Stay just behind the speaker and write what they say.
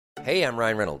Hey, I'm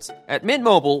Ryan Reynolds. At Mint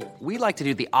Mobile, we like to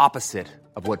do the opposite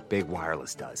of what Big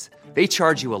Wireless does. They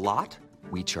charge you a lot,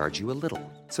 we charge you a little.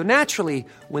 So naturally,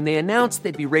 when they announced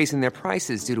they'd be raising their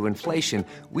prices due to inflation,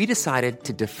 we decided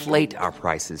to deflate our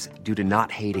prices due to not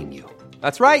hating you.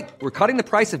 That's right. We're cutting the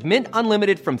price of Mint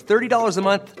Unlimited from $30 a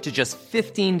month to just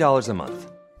 $15 a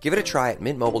month. Give it a try at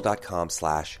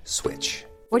mintmobile.com/switch.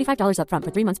 $45 up front for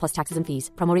 3 months plus taxes and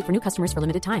fees. Promo rate for new customers for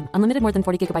limited time. Unlimited more than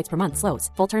 40 gigabytes per month. Slows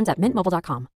full terms at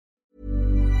mintmobile.com.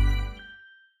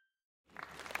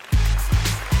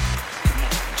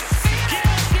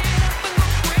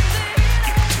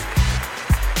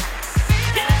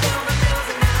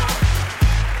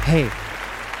 Hey,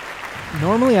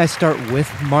 normally I start with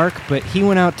Mark, but he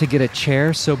went out to get a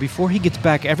chair, so before he gets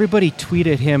back, everybody tweet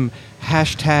at him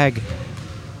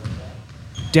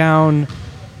 #down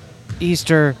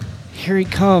Easter, here he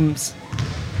comes.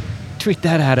 Tweet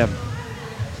that at him.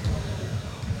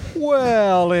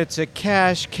 Well, it's a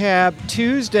Cash Cab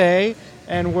Tuesday,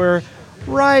 and we're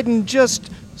riding just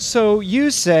so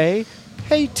you say,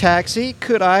 hey taxi,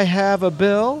 could I have a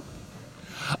bill?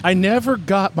 I never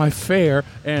got my fare,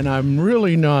 and I'm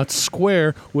really not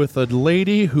square with a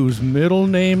lady whose middle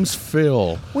name's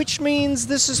Phil. Which means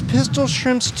this is Pistol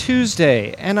Shrimps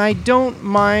Tuesday, and I don't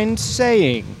mind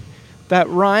saying that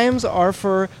rhymes are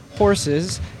for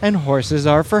horses and horses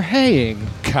are for haying.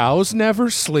 Cows never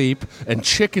sleep and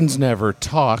chickens never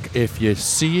talk. If you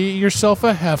see yourself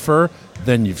a heifer,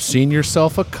 then you've seen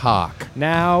yourself a cock.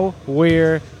 Now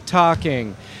we're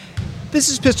talking. This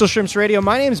is Pistol Shrimps Radio.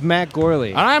 My name is Matt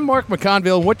Gorley. I'm Mark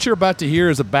McConville. What you're about to hear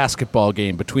is a basketball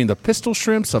game between the Pistol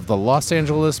Shrimps of the Los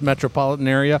Angeles metropolitan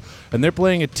area, and they're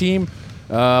playing a team,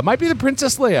 might be the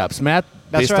Princess Layups. Matt,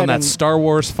 That's based right, on that and Star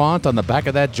Wars font on the back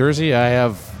of that jersey, I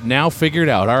have now figured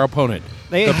out our opponent,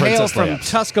 They the hail Princess from Layups.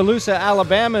 Tuscaloosa,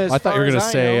 Alabama. I thought you were going to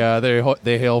say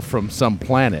they hail from some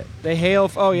planet. They hail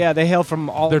from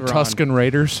all. They're Tuscan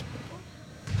Raiders.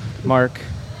 Mark,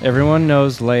 everyone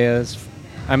knows Leia's.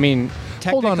 I mean,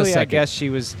 Hold on a technically, I second. guess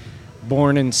she was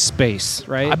born in space,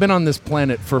 right? I've been on this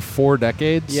planet for 4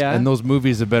 decades, Yeah. and those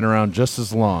movies have been around just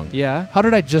as long. Yeah. How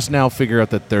did I just now figure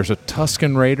out that there's a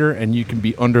Tuscan Raider and you can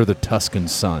be under the Tuscan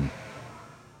sun?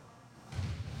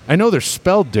 I know they're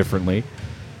spelled differently,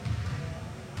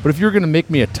 but if you're going to make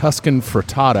me a Tuscan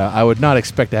frittata, I would not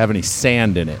expect to have any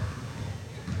sand in it.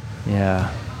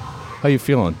 Yeah. How you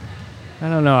feeling? I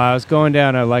don't know. I was going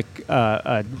down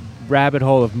a rabbit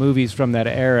hole of movies from that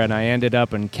era, and I ended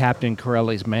up in Captain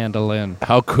Corelli's Mandolin.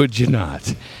 How could you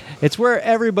not? It's where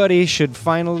everybody should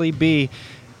finally be.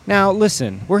 Now,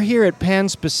 listen, we're here at Pan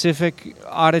Pacific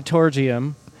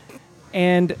Auditorium,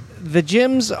 and the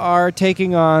gyms are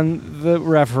taking on the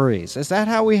referees. Is that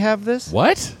how we have this?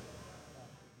 What?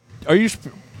 Are you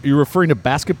referring to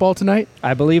basketball tonight?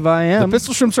 I believe I am. The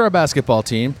Pistol Shrimps are a basketball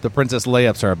team. The Princess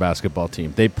Layups are a basketball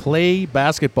team. They play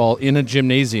basketball in a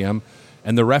gymnasium,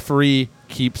 and the referee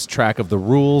keeps track of the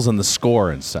rules and the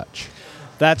score and such.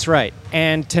 That's right.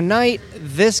 And tonight,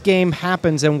 this game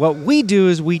happens, and what we do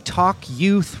is we talk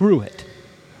you through it.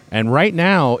 And right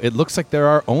now, it looks like there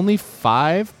are only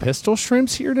 5 Pistol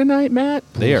Shrimps here tonight, Matt.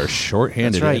 They are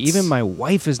shorthanded. That's right. Even my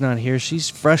wife is not here. She's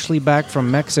freshly back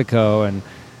from Mexico, and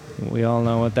we all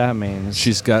know what that means.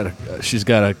 She's got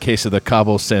a case of the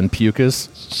Cabo San Pucas.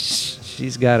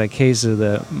 She's got a case of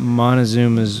the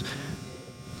Montezuma's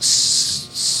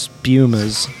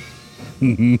spumas.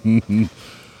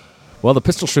 Well, the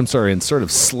Pistol Shrimps are in sort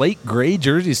of slate gray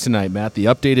jerseys tonight, Matt. The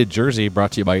updated jersey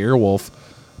brought to you by Earwolf.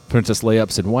 Princess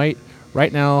Layups in white.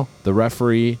 Right now, the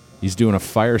referee, he's doing a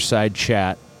fireside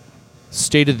chat,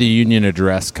 State of the Union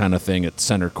address kind of thing at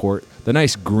center court. The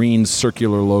nice green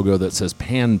circular logo that says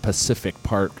Pan Pacific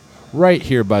Park right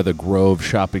here by the Grove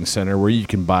Shopping Center, where you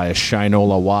can buy a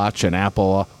Shinola watch, an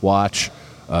Apple watch,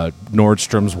 a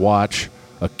Nordstrom's watch,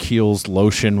 a Kiehl's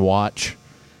lotion watch.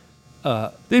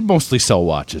 They mostly sell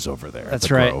watches over there. That's at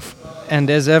the right. Grove. And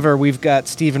as ever, we've got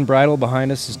Stephen Bridle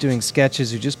behind us who's doing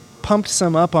sketches, who just pumped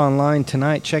some up online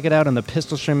tonight. Check it out on the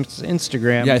Pistol Shrimps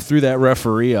Instagram. Yeah, I threw that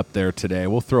referee up there today.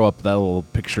 We'll throw up that little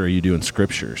picture of you doing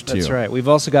scriptures, too. That's right. We've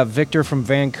also got Victor from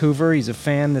Vancouver. He's a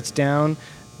fan that's down.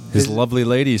 His lovely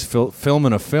lady's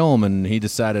filming a film, and he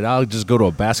decided, I'll just go to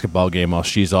a basketball game while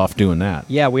she's off doing that.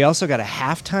 Yeah, we also got a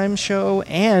halftime show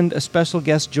and a special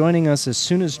guest joining us as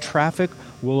soon as traffic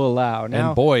will allow. Now,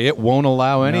 And boy, it won't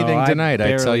allow anything no, tonight,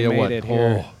 I tell you barely what. made it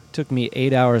here. Took me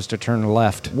 8 hours to turn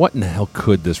left. What in the hell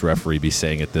could this referee be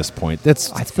saying at this point? I It's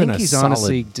been think a he's solid...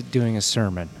 honestly doing a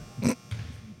sermon.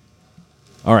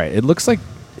 All right, it looks like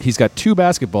he's got 2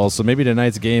 basketballs, so maybe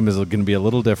tonight's game is going to be a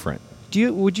little different.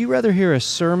 Would you rather hear a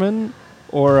sermon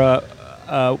or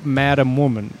a madam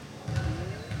woman?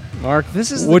 Mark,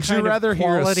 this is Would the you kind rather of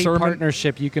hear a quality sermon-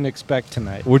 partnership you can expect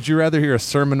tonight. Would you rather hear a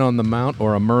sermon on the mount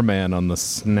or a merman on the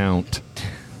snout?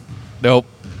 Nope.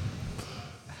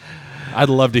 I'd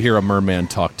love to hear a merman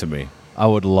talk to me. I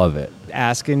would love it.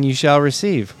 Ask and you shall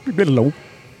receive.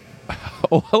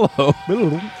 Oh,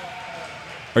 hello.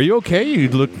 Are you okay? You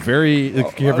look very...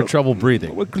 Like you're having trouble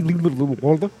breathing.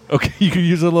 Okay, you can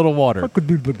use a little water.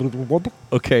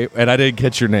 Okay, and I didn't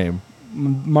catch your name.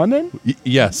 My name?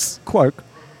 Yes. Clark.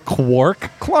 Quark?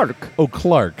 Clark. Oh,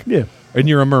 Clark. Yeah. And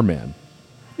you're a merman.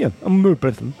 Yeah, I'm a mer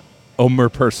person. Oh,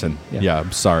 merperson. Yeah. Yeah,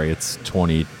 I'm sorry. It's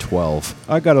 2012.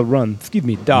 I gotta run. Excuse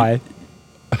me, die.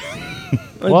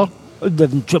 Well, I'm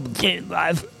having trouble staying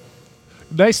alive.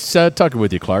 nice talking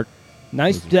with you, Clark.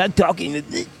 Nice talking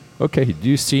with me. Okay,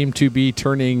 you seem to be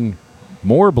turning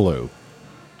more blue.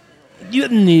 You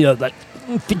have any like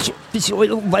fish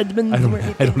oil vitamins?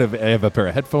 I have a pair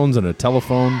of headphones and a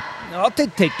telephone. I'll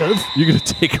take those. You're going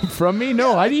to take them from me?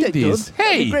 No, I need take these. those.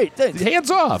 That'd be Hey, great, thanks. hands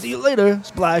off. See you later,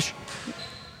 Splash.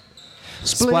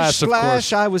 Splash, of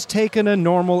course. I was taking a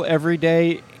normal,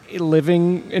 everyday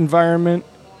living environment.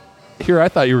 Here, I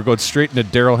thought you were going straight into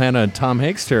Daryl Hannah and Tom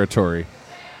Hanks territory.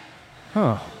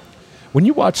 Huh. When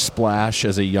you watched Splash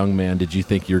as a young man, did you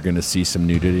think you were going to see some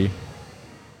nudity?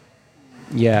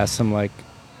 Yeah, some like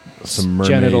Some mermaid?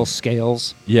 genital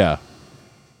scales. Yeah.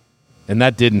 And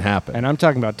that didn't happen. And I'm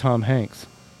talking about Tom Hanks.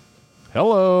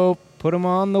 Hello. Put him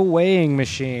on the weighing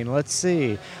machine. Let's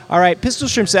see. All right, Pistol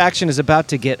Shrimp's action is about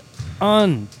to get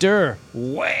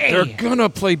underway. They're going to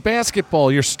play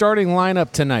basketball. Your starting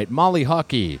lineup tonight, Molly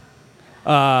Hockey.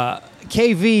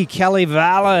 KV, Kelly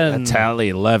Vallon.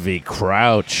 Tally Levy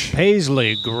Crouch.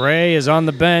 Paisley Gray is on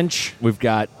the bench. We've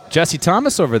got Jesse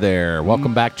Thomas over there.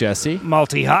 Welcome back, Jesse.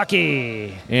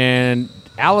 Multi-hockey. And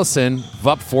Allison,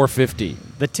 VUP 450.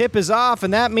 The tip is off,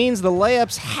 and that means the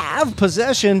layups have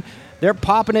possession. They're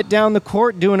popping it down the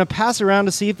court, doing a pass around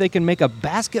to see if they can make a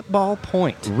basketball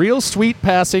point. Real sweet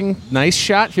passing. Nice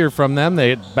shot here from them.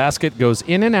 The basket goes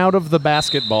in and out of the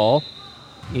basketball.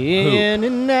 In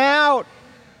and out.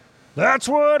 That's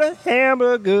what a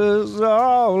hamburger's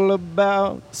all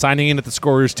about. Signing in at the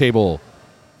scorer's table,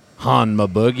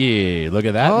 Hanma Boogie. Look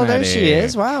at that. Oh, there Maddie. she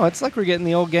is. Wow, it's like we're getting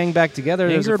the old gang back together.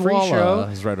 There's a Ingrid free Walla show.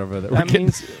 is right over there. That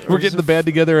means We're getting the band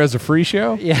together as a free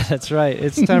show? Yeah, that's right.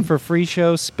 It's time for free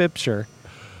show Spipture.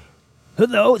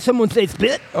 Hello, someone say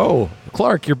spit? Oh,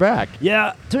 Clark, you're back.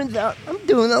 Yeah, turns out I'm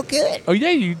doing okay. Oh,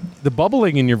 yeah, the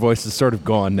bubbling in your voice is sort of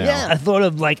gone now. Yeah, I thought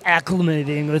of like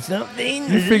acclimating or something.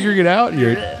 You're figuring it out?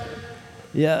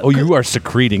 Yeah. Oh, you are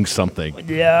secreting something.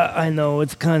 Yeah, I know.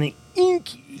 It's kind of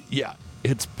inky. Yeah,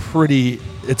 it's pretty.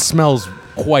 It smells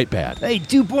quite bad. Hey,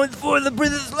 2 points for the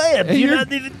Princess layup. Hey, You're you're-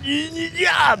 not even doing your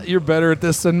job. You're better at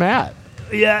this than Matt.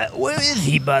 Yeah, where is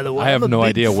he, by the way? I have I'm a no big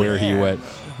idea where he fan. went.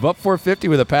 Up 450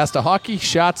 with a pass to Hockey.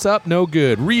 Shots up, no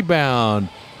good. Rebound.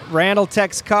 Randall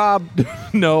Tex Cobb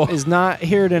No. is not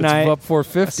here tonight. It's up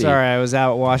 450. Sorry, I was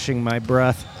out washing my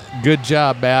breath. Good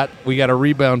job, Matt. We got a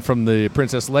rebound from the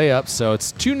Princess layup, so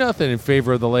it's 2-0 in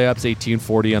favor of the layups,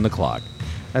 18:40 on the clock.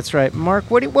 That's right. Mark,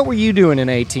 what were you doing in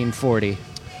 1840?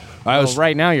 I was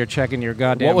Right now you're checking your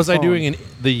goddamn What was I phone. doing in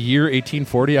the year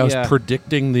 1840? I was Yeah.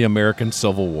 predicting the American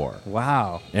Civil War,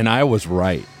 Wow. and I was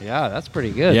right. Yeah, that's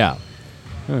pretty good. Yeah.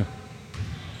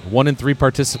 1 in 3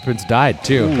 participants died,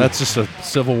 too. Ooh. That's just a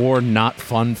Civil War not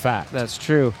fun fact. That's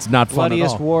true. It's not fun at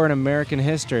Bloodiest all. war in American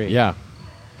history. Yeah.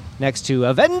 Next to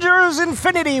Avengers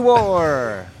Infinity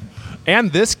War.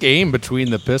 And this game between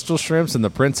the Pistol Shrimps and the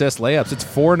Princess Layups, it's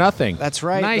 4-0. That's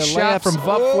right. Nice the shot layups- from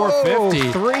VUP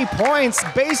 450. 3 points,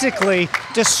 basically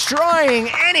destroying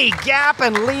any gap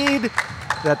and lead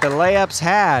that the layups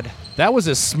had. That was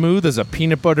as smooth as a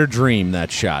peanut butter dream,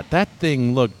 that shot. That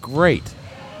thing looked great.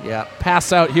 Yeah.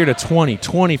 Pass out here to 20.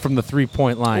 20 from the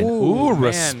three-point line. Ooh, man,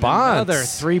 response. Another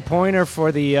 3-pointer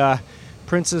for the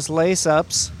Princess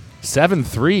Lace-Ups.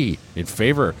 7-3 in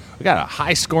favor. We got a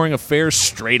high-scoring affair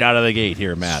straight out of the gate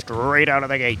here, Matt. Straight out of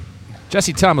the gate.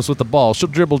 Jesse Thomas with the ball. She'll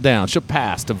dribble down. She'll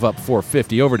pass to VUP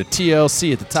 450 over to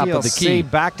TLC at the top of the key.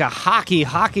 back to Hockey.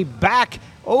 Hockey back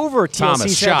over TLC. Thomas, Sent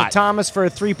to shot. Thomas for a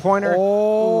 3-pointer.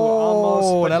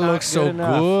 Oh, but that not looks so good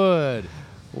enough. good.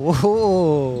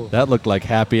 Whoa. That looked like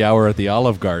happy hour at the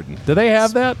Olive Garden. Do they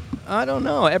have that? I don't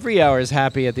know. Every hour is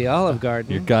happy at the Olive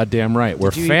Garden. You're goddamn right.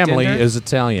 Where you eat family dinner? is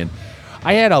Italian.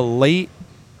 I had a late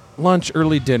lunch,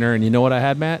 early dinner, and you know what I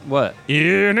had, Matt? What?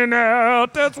 In and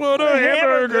out. That's what a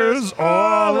hamburger's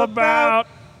all about.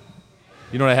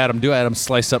 You know what I had them do? I had them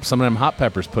slice up some of them hot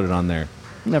peppers, put it on there.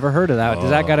 Never heard of that. Does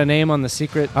that got a name on the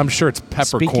secret I'm sure it's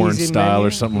peppercorn speakeasy style menu?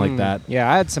 or something like that.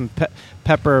 Yeah, I had some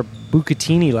pepper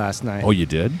bucatini last night. Oh, you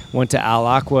did? Went to Al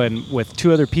Aqua and with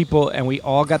 2 other people, and we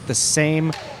all got the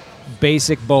same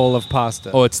basic bowl of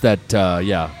pasta. Oh, it's that,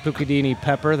 yeah. Bucatini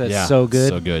pepper. That's Yeah, so good.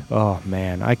 so good. Oh,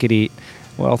 man. I could eat,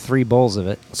 3 bowls of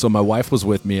it. So my wife was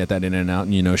with me at that In-N-Out,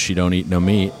 and she don't eat no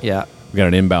meat. Yeah. We got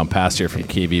an inbound pass here from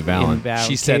KV Valen. Inbound,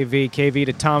 She said, KV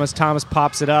to Thomas. Thomas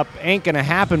pops it up. Ain't going to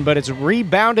happen, but it's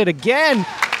rebounded again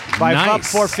by Nice. Vup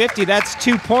 450. That's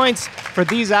 2 points for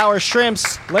these Our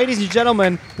Shrimps. Ladies and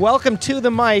gentlemen, welcome to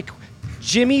the mic,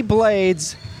 Jimmy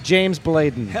Blades, James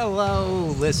Bladen.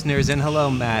 Hello, listeners, and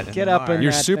hello, Matt. Get up in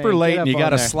you're that super thing. late Get and you up got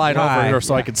to on there. slide over Hi. here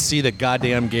so I could see the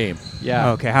goddamn game.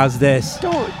 Yeah. Okay, how's this?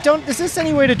 Don't. Is this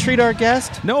any way to treat our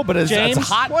guest? No, but it's James,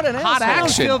 hot, what an hot asshole. I don't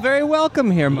action. feel very welcome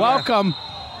here, Mark.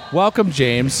 Welcome,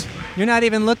 James. You're not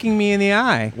even looking me in the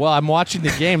eye. Well, I'm watching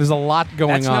the game. There's a lot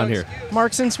going That's on no- here.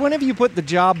 Mark, since when have you put the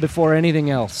job before anything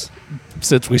else?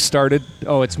 Since we started,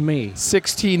 Oh, it's me.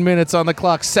 16 minutes on the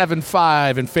clock,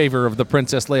 7-5 in favor of the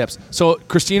Princess Layups. So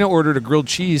Christina ordered a grilled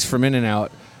cheese from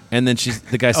In-N-Out, and then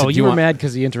the guy said, Oh, "Do you were want-" mad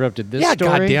because he interrupted this Yeah,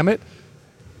 story? God damn it.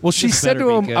 Well, she This said better to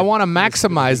be him, good. "I want to This better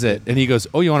maximize be it," and he goes,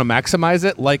 "Oh, you want to maximize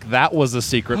it?" Like that was a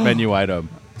secret menu item.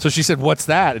 So she said, "What's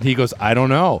that?" And he goes, "I don't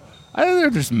know. They're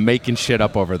just making shit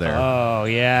up over there." Oh,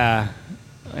 yeah.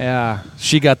 Yeah.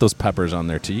 She got those peppers on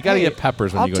there too. You got to Hey, get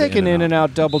peppers when I'll you go take to an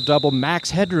In-N-Out. In-N-Out double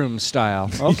Max Headroom style.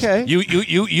 Okay.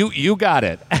 You got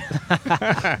it.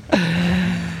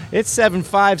 It's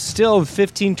 7-5 still,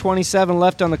 15:27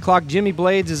 left on the clock. Jimmy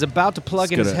Blades is about to plug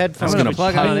It's in his gonna- headphones. I'm gonna which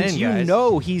plug on means in, you guys.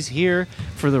 know he's here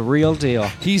for the real deal.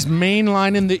 He's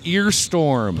mainlining the ear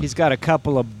storm. He's got a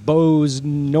couple of Bose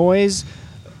noise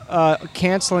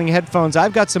canceling headphones.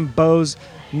 I've got some Bose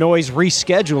noise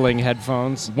rescheduling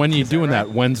headphones. When you doing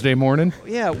that Wednesday morning?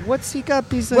 Yeah, what's he got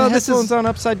these Well, this headphones is- on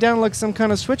upside down like some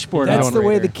kind of switchboard That's the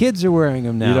way operator? the kids are wearing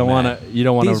them now. You don't want Matt. to. You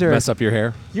don't want These to are- mess up your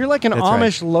hair. You're like an That's right.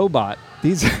 Amish Lobot.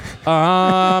 These.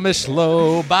 Amish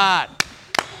Lobot.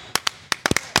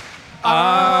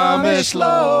 Amish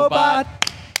Lobot.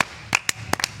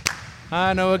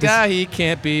 I know a guy, he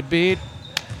can't be beat.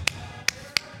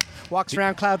 Walks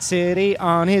around Cloud City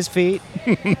on his feet.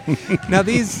 Now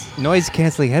these noise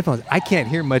canceling headphones, I can't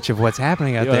hear much of what's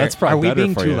happening out Yeah, there. that's probably Are we better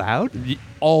being for too you. loud?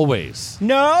 Always.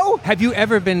 No! Have you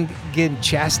ever been getting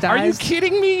chastised? Are you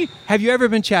kidding me? Have you ever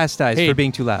been chastised Hey, for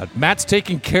being too loud? Matt's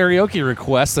taking karaoke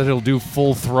requests that he'll do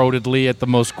full-throatedly at the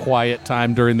most quiet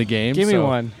time during the game. Give me so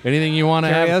one. Anything you want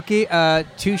to have? Karaoke,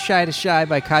 Too Shy to Shy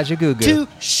by Kaja Gugu. Too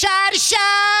shy to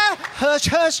shy, hush,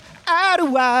 hush,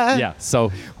 Idlewild. Yeah.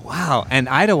 So Wow, and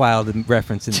Idlewild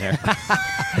reference in there.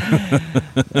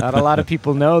 Not a lot of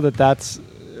people know that that's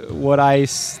what I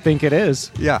think it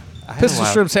is. yeah. Pistol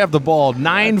Shrimps have the ball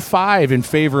 9-5 in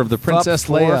favor of the Princess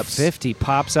Up Layups. 450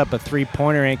 pops up a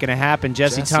three-pointer. Ain't gonna happen.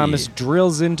 Jesse Jesse. Thomas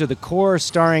drills into the core,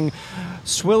 starring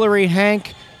Swillery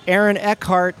Hank, Aaron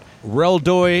Eckhart.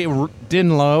 Reldoy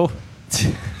Dinlow.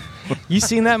 You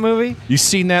seen that movie? You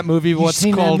seen that movie? What's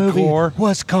called Core?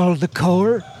 What's called the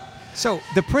core? So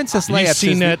the Princess You Layups.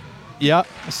 seen is- it? Yeah.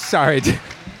 Sorry.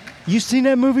 You seen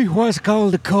that movie? What's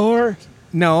called the core?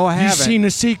 No, I You haven't. seen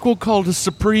a sequel called The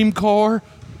Supreme Core?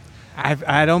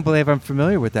 I don't believe I'm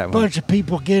familiar with that one. Bunch of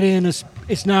people get in.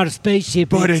 It's not a spaceship,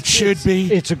 But it's- it should it's-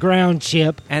 be. It's a ground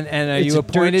ship. And are It's you a dirt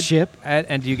appointed? ship.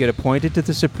 And do you get appointed to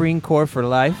the Supreme Court for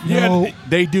life? No. Yeah,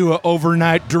 they do an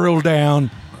overnight drill down.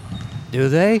 Do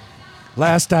they?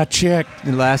 Last I checked.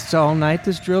 It lasts all night.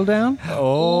 This drill down.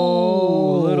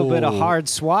 Oh, a little bit of hard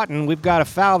swatting. We've got a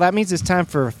foul. That means it's time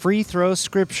for free throw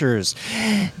scriptures.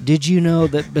 Did you know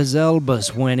that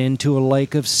Bezelbus went into a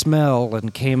lake of smell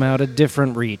and came out a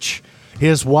different reach?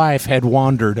 His wife had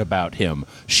wandered about him.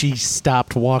 She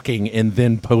stopped walking and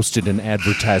then posted an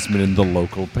advertisement in the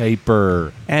local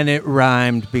paper. And it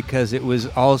rhymed because it was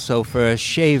also for a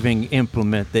shaving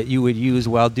implement that you would use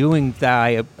while doing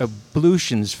thy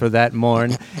ablutions for that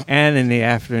morn and in the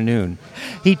afternoon.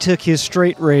 He took his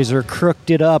straight razor, crooked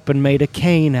it up, and made a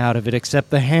cane out of it, except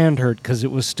the hand hurt because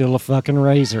it was still a fucking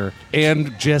razor.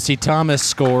 And Jesse Thomas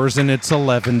scores, and it's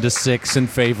 11-6 in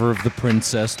favor of the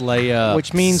Princess Layups.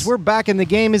 Which means we're back in the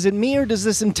game. Is it me, or does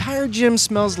this entire gym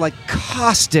smells like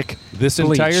caustic This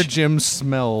bleach? entire gym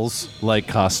smells like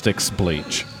Caustic's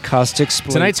bleach. Caustic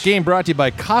bleach. Tonight's game brought to you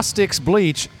by Caustic's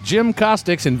Bleach. Jim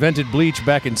Caustic's invented bleach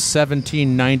back in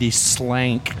 1790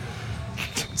 slank.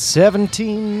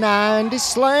 1790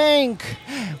 slank.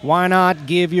 Why not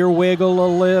give your wiggle a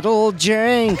little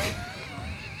jank?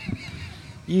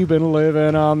 You've been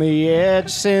living on the edge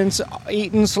since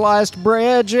eating sliced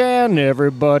bread, and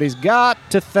everybody's got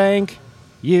to thank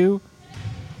you.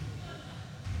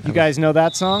 You guys know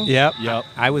that song? Yep. Yep.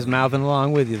 I was mouthing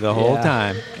along with you the whole Yeah.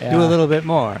 time. Yeah. Do a little bit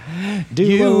more. Do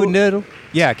you a- little.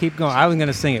 Yeah, keep going. I was going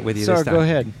to sing it with you Sorry, this time. go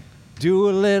ahead. Do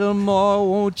a little more,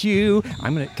 won't you?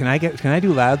 Can I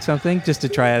do loud something just to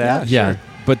try it out? Yeah,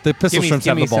 but the Pistol Give me- Shrimps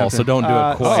give have me the ball, so something.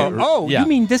 don't do it quite. You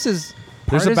mean this is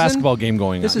There's a partisan? basketball game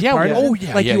going This on. is yeah, partisan? oh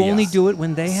yeah, Like yeah, you yeah. only do it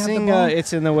when they have Sing, the ball?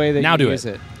 it's in the way that Now you do use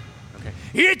it. it.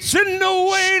 It's in the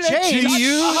way that James, you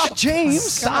use. James,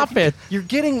 Stop it. We're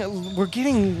getting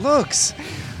looks.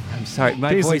 I'm sorry, my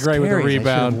Paisley voice Gray with the carries. I should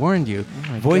rebound. have warned you.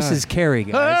 Voices carry,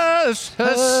 guys. Hush,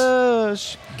 hush.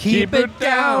 Hush. Keep it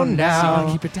down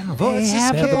now. Keep it down. Voices They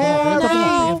have the ball. They have the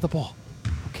ball. They have the ball.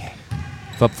 Okay.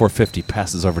 Up 450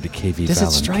 passes over to KV Does it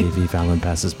Valen. strike? KV Valen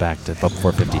passes back to up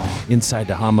 450. Inside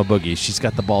to Hama Boogie. She's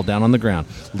got the ball down on the ground.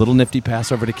 Little nifty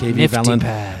pass over to KV Nifty Valen.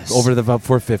 pass. Over to the Vup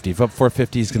 450. Vup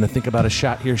 450 is going to think about a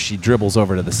shot here. She dribbles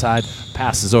over to the side.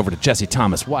 Passes over to Jesse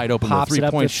Thomas. Wide open Pops with a it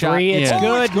up three-point to shot. three. It's in.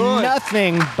 good.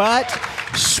 Nothing but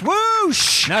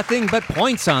swoosh. Nothing but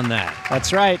points on that.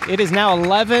 That's right. It is now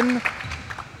 11.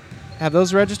 Have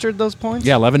those registered, those points?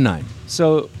 Yeah, 11-9.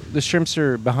 So the Shrimps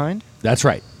are behind? That's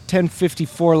right.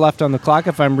 10:54 left on the clock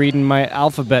if I'm reading my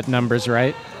alphabet numbers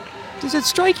right. Does it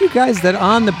strike you guys that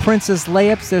on the Princess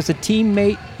layups there's a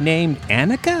teammate named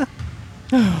Annika?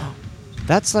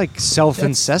 That's like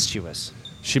self-incestuous.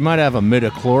 She might have a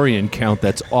midichlorian count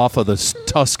that's off of the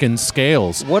Tuscan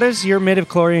scales. What is your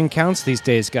midichlorian counts these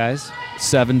days, guys?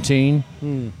 17.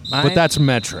 But that's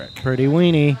metric. Pretty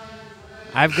weenie.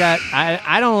 I've got.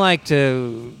 I don't like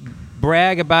to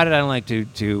brag about it. I don't like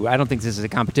to. I don't think this is a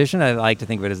competition. I like to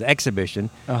think of it as an exhibition.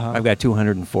 I've got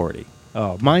 240.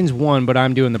 Oh, mine's 1, but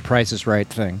I'm doing the Price is Right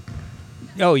thing.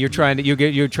 Oh, you're trying to.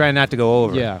 You're trying not to go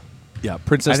over. Yeah. Yeah,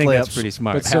 Princess I think layups. that's pretty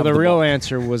smart. But so Have the the real ball.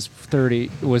 answer was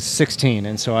 16,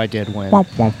 and so I did win. And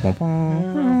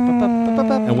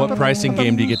what pricing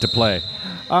game do you get to play?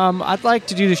 I'd like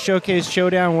to do the Showcase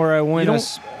Showdown where I win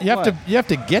You have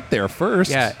to get there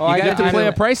first. Yeah, Oh, you I have to got- play I-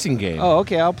 a pricing game. Oh,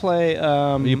 okay. I'll play.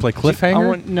 You play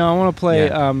Cliffhanger? I want to play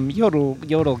Yeah.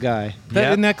 Yodel guy.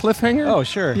 Isn't that Cliffhanger? Oh,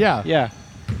 sure. Yeah. Yeah.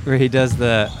 Where he does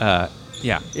the.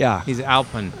 Yeah. Yeah. He's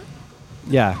Alpin.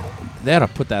 Yeah. They had to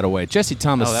put that away. Jesse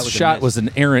Thomas' Oh, that was a shot miss. was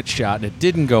an errant shot, and it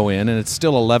didn't go in, and it's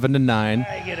still 11-9.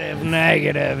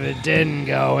 Negative. It didn't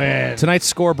go in. Tonight's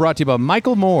score brought to you by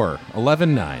Michael Moore,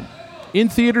 11-9. In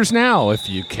theaters now, if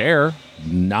you care.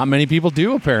 Not many people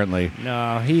do, apparently.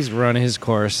 No, he's run his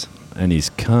course. And he's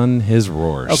cun his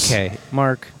roars. Okay,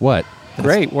 Mark. What?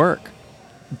 Great work.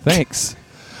 Thanks.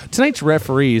 Tonight's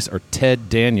referees are Ted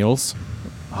Daniels.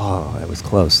 Oh, that was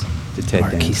close. To Ted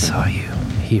Mark, he Danson. saw you.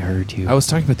 He heard you. I was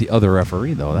talking about the other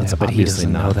referee, though. That's but he obviously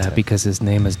doesn't not know that Ted. because his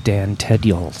name is Dan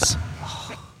Tedyals.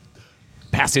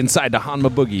 Pass inside to Hanma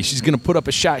Boogie. She's going to put up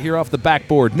a shot here off the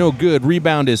backboard. No good.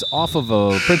 Rebound is off of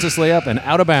a Princess layup and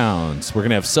out of bounds. We're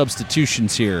going to have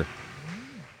substitutions here.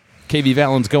 KV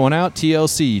Valen's going out.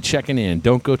 TLC checking in.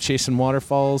 Don't go chasing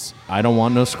waterfalls. I don't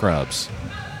want no scrubs.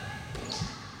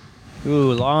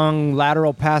 Ooh, long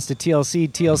lateral pass to TLC.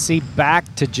 TLC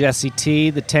back to Jessie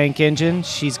T, the tank engine.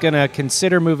 She's going to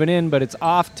consider moving in, but it's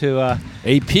off to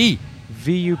AP.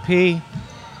 VUP.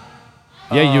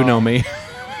 Yeah, you know me.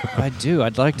 I do.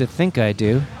 I'd like to think I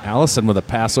do. Allison with a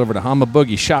pass over to Hanma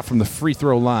Boogie. Shot from the free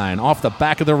throw line. Off the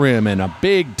back of the rim and a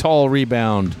big, tall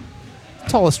rebound.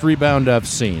 Tallest rebound I've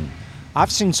seen.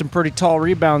 I've seen some pretty tall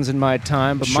rebounds in my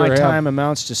time, but Sure my have. time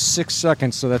amounts to 6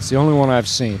 seconds, so that's the only one I've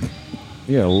seen.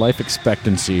 Yeah, life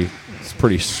expectancy is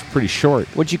pretty short.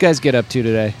 What'd you guys get up to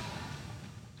today?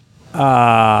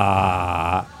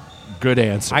 Good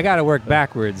answer. I got to work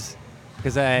backwards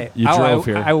because You drove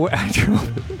here.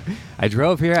 I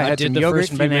drove here. I had did some the yogurt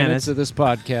first and few minutes bananas. of this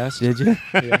podcast. Did you?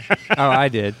 Oh, I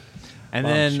did. And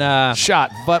then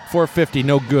Shot, butt 450,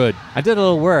 no good. I did a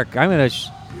little work. I'm gonna.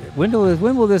 When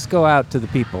will this go out to the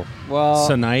people? Well,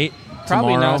 Tonight,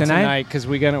 probably tomorrow. not Tonight? tonight because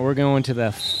we're going to the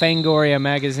Fangoria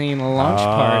magazine launch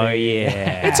party.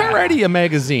 yeah. It's already a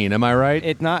magazine, am I right?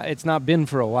 It's not been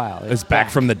for a while. It's back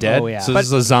from the dead. Oh yeah, So this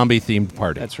is a zombie-themed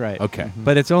party. That's right. Okay.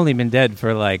 But it's only been dead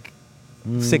for like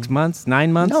 6 months,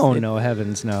 9 months. no,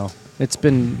 heavens, no. It's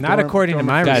been Not according to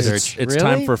my Guys, research. it's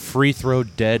Really? time for Free Throw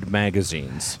Dead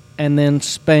magazines. And then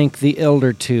Spank the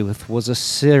Elder Tooth was a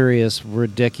serious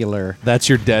ridiculer. That's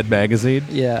your dead magazine?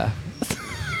 Yeah,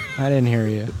 I didn't hear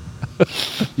you.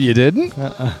 You didn't?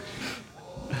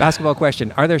 Basketball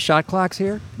question: are there shot clocks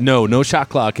here? No shot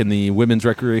clock in the Women's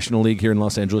Recreational League here in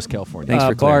Los Angeles, California. Thanks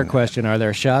for bar clearing that. question: are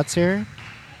there shots here?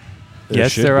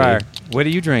 Yes, should there be. are. What are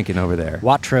you drinking over there?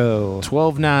 Watro.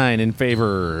 12-9 in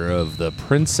favor of the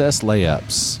Princess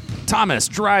layups. Thomas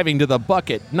driving to the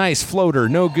bucket. Nice floater,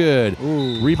 no good.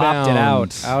 Ooh, Rebound. popped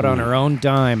it out on her own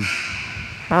dime.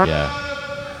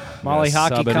 Yeah. Molly Yeah,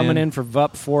 Hockey subbing coming in. in for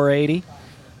VUP 480.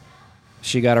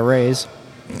 She got a raise.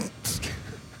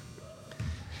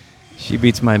 She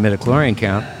beats my midichlorian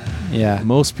count. Yeah.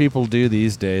 Most people do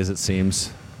these days, it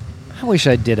seems. I wish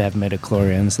I did have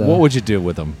midichlorians, though. What would you do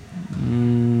with them?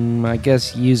 I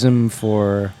guess use them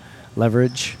for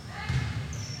leverage.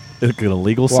 In a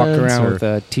legal Walk sense? around or- with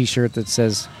a T-shirt that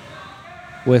says,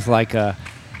 with like a,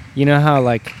 you know how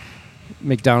like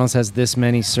McDonald's has this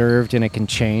many served and it can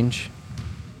change.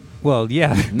 Well,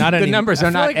 yeah. Not the any, numbers I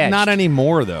are feel not like etched. not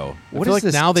anymore, though. What I feel is like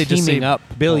this now they just say teaming up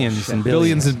billions bullshit? and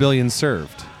billions and billions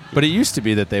served. But it used to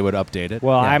be that they would update it.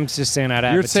 Well, Yeah. I'm just saying I'd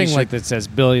have You're a saying, T-shirt like- that says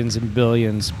billions and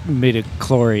billions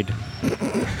midichloried.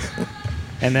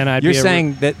 And then I'd You're be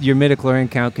saying that your midichlorian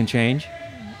count can change?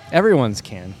 everyone's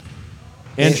can.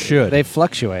 and They- should. They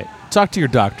fluctuate. Talk to your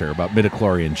doctor about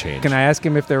midichlorian change. Can I ask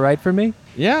him if they're right for me?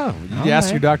 Yeah. You ask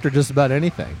right. your doctor just about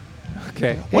anything.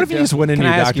 Okay. What if you just went into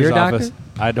Can your I ask doctor's your doctor?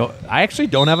 office? I actually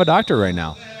don't have a doctor right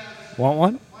now. Want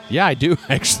one? Yeah, I do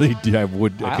actually. I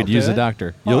I'll could do use a it.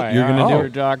 doctor. Hi, You're gonna I'm do your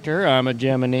it. doctor. I'm a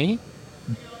Gemini.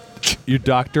 Your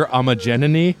doctor,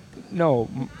 Amagenini, No,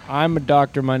 I'm a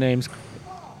doctor. My name's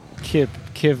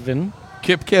Kivin.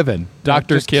 Kip Kiven,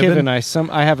 Doctor Just Kiven.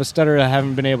 I have a stutter. I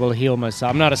haven't been able to heal myself.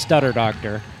 I'm not a stutter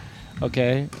doctor.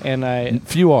 Okay, and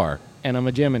Few are. I'm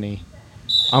a Gemini.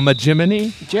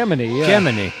 Amagimini. Gemini. Yeah.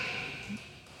 Gemini.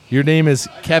 Your name is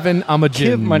Kevin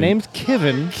Amagin. My name's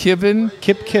Kivin. Kiven.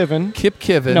 Kip Kivin. Kip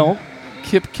Kiven. No.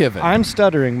 Kip Kiven. I'm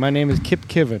stuttering. My name is Kip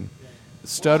Kivin.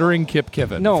 Stuttering Kip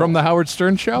Kiven. No. From the Howard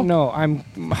Stern Show? No, I'm.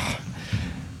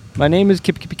 My name is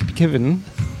Kip Kivin.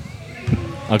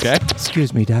 Okay.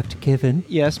 Excuse me, Dr. Kevin.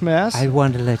 Yes, Mass. I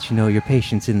wanted to let you know your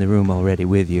patient's in the room already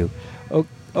with you.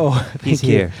 Oh, He's thank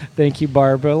you. here. Thank you,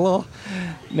 Barbara.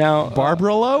 Now,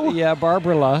 Barbara Lowe? yeah,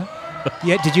 Barbara.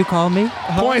 Yeah, did you call me?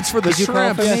 Points for the Did you call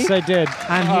shrimp. for me? Yes, I did.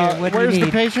 I'm here. What do you where's the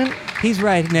need? patient? He's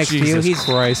right next to you. Jesus He's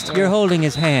Christ. You're holding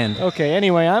his hand. Okay,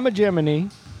 anyway, I'm a Gemini,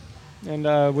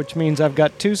 and which means I've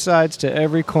got two sides to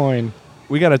every coin.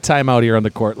 We got a timeout here on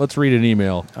the court. Let's read an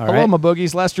email. All Hello, right. my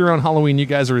boogies. Last year on Halloween, you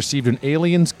guys received an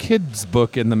Aliens Kids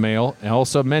book in the mail and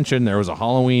also mentioned there was a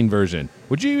Halloween version.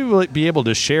 Would you be able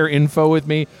to share info with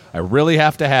me? I really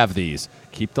have to have these.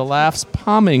 Keep the laughs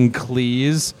palming,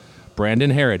 please. Brandon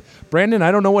Herod. Brandon,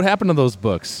 I don't know what happened to those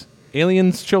books.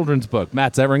 Aliens children's book.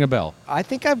 Matt, does that ring a bell? I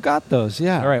think I've got those.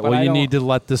 Yeah. All right, but well, I you don't- need to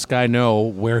let this guy know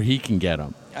where he can get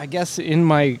them. I guess in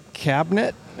my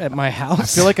cabinet at my house. I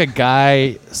feel like a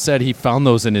guy said he found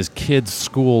those in his kid's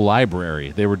school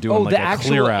library. They were doing oh, like the a actual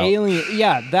clear out. alien.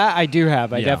 Yeah, that I do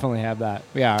have. I Yeah. definitely have that.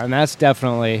 Yeah, and that's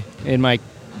definitely in my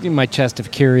chest of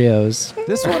curios.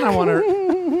 This one I want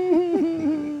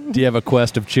to. Do you have a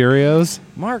quest of Cheerios?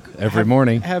 Mark, Every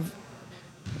morning. have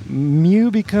Mew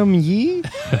become Ye?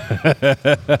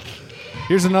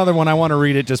 Here's another one. I want to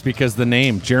read it just because the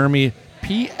name Jeremy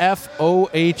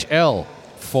Pfohl.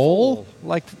 Foal?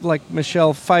 like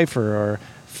Michelle Pfeiffer or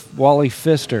Wally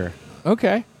Pfister.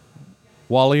 Okay.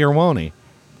 Wally or Woney.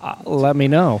 Let me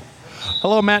know.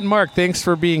 Hello, Matt and Mark. Thanks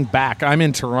for being back. I'm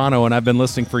in Toronto, and I've been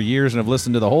listening for years, and I've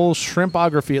listened to the whole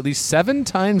Shrimpography at least 7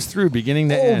 times through, beginning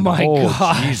to end. my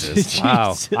God. Jesus.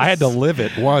 Wow. I had to live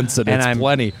it once, and it's I'm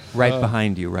plenty. right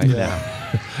behind you right now.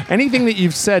 Anything that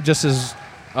you've said just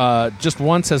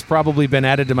once has probably been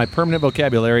added to my permanent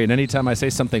vocabulary, and anytime I say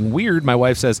something weird, my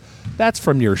wife says, "That's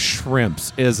from your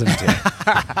shrimps, isn't it?"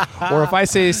 Or if I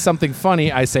say something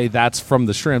funny, I say, "That's from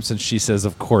the shrimps," and she says,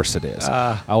 "Of course it is."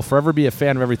 I'll forever be a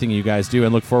fan of everything you guys do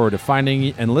and look forward to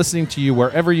finding and listening to you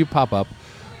wherever you pop up.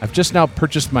 I've just now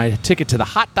purchased my ticket to the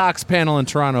Hot Docs panel in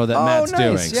Toronto that Oh, Matt's nice.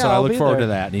 doing, Yeah, so I I'll look be forward there. to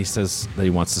that, and he says that he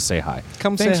wants to say hi.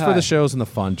 Come say Thanks for hi. the shows and the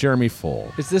fun. Jeremy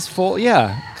Foal. Is this full?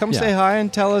 Yeah. Come Yeah. say hi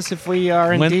and tell us if we are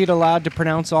When- indeed allowed to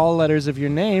pronounce all letters of your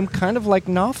name, kind of like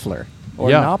Knopfler or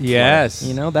Yeah. Knopfler. Yes.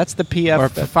 You know, that's the PF. Or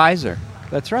for Pfizer.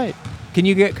 That's right. Could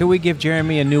we give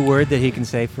Jeremy a new word that he can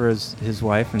say for his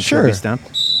wife and Sure. she'll be stumped?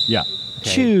 Yeah.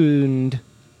 Tuned.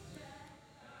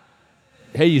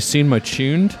 Hey, you seen my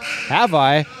tuned? Have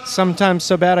I? Sometimes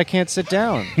so bad I can't sit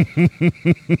down.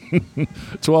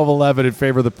 12-11 in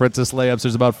favor of the Princess layups.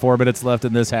 There's about 4 minutes left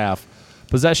in this half.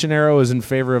 Possession arrow is in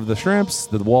favor of the Shrimps.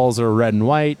 The walls are red and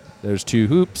white. There's 2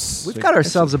 hoops. We've got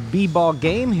ourselves a b-ball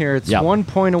game here. It's Yeah. 1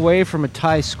 point away from a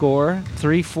tie score.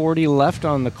 3:40 left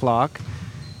on the clock.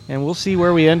 And we'll see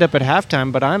where we end up at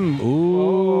halftime, but I'm...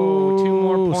 Ooh, 2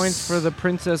 more points for the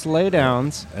Princess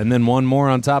Laydowns. And then 1 more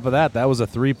on top of that. That was a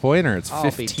 3-pointer. It's I'll be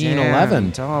 15-11.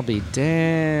 damned. I'll be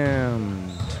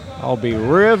damned. I'll be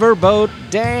riverboat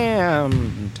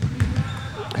damned.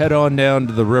 Head on down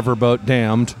to the Riverboat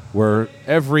Damned, where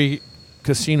every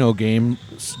casino game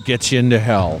gets you into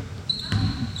hell.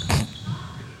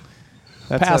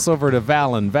 That's Pass a over to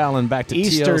Valen. Valen back to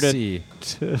Easter TLC.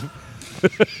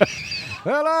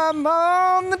 Well, I'm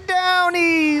on the down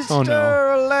easter, Oh,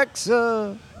 no.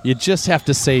 Alexa. You just have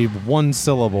to say one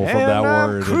syllable from that and I'm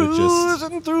word. And it just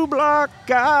cruising through Block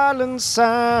Island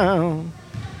Sound.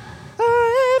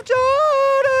 I've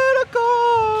joined a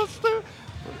coaster.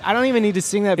 I don't even need to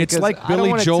sing that because it's like I don't Billy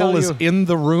wanna Joel tell is you- in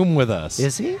the room with us.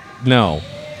 Is he? No.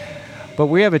 But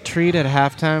we have a treat at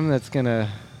halftime that's gonna.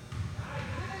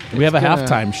 We have a gonna-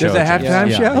 halftime show. There's a halftime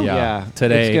Yeah, show? Yeah. Yeah.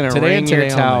 Today. It's gonna today ring and your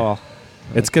today only. towel.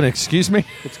 It's going to, excuse me?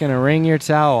 It's gonna ring your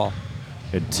towel.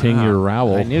 And ting your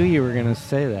rowel. I knew you were gonna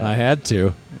say that. I had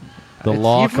to. The It's-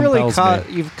 law you've really compels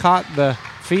me. You've caught the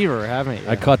fever, haven't you?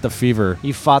 I caught the fever.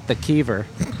 You fought the Kiever.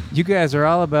 You guys are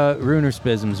all about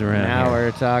runerspisms around Now here.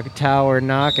 we're talking tower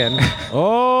knocking.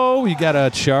 Oh, we got a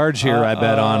charge here, I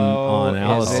bet, on Is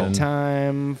Allison. it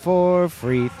time for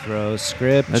free throw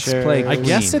scripture? Let's play I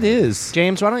guess it is.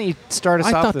 James, why don't you start us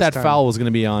I off thought this that time? foul was going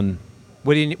to be on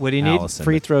What do you need? Allison.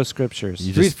 Free throw scriptures.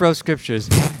 You Free just- throw scriptures.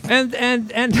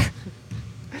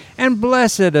 and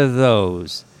blessed are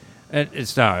those.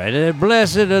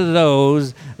 Blessed are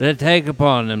those that take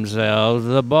upon themselves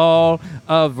the ball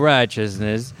of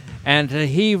righteousness and to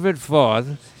heave it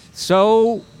forth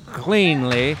so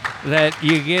cleanly that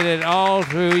you get it all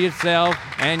through yourself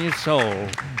and your soul.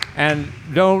 And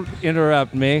don't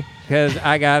interrupt me because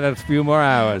I got a few more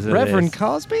hours of Reverend this.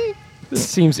 Cosby? This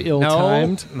seems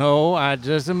ill-timed. No, I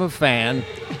just am a fan,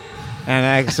 and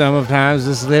I sometimes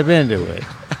just slip into it.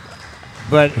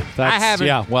 But I haven't.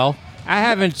 Yeah, well, I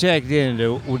haven't checked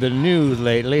into the news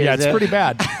lately. yeah, Is it's that- pretty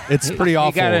bad. It's pretty You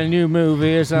awful. got a new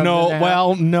movie or something? No, out?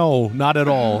 well, no, not at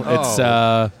all. Oh. It's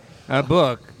A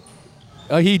book.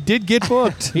 he did get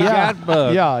booked. He got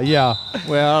booked. Yeah.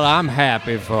 Well, I'm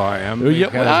happy for him Yeah,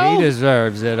 because well- he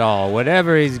deserves it all.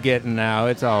 Whatever he's getting now,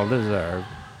 it's all deserved.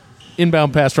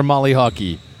 Inbound pass from Molly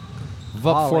Hockey. Up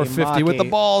Molly 450 with the Hockey.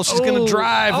 ball. She's going Oh, to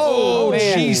drive. oh, Oh,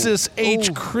 man. Jesus H.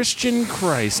 Oh. Christian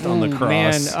Christ on the cross.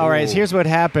 Man, all right, here's what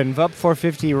happened. Vup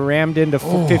 450 rammed into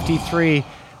 53,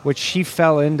 which she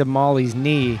fell into Molly's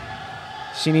knee.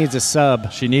 She needs a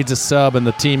sub. She needs a sub, and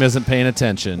the team isn't paying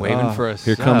attention. Waiting for a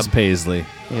Here sub. comes Paisley.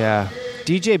 Yeah.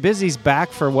 DJ Busy's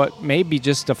back for what may be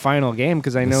just a final game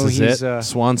because I know This is he's it.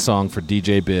 Swan song for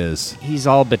DJ Biz. he's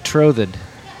all betrothed.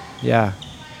 Yeah.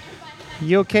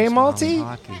 You okay, Malty?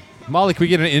 Molly, can we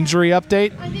get an injury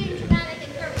update?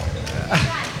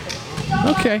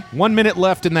 Okay. 1 minute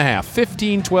left in the half.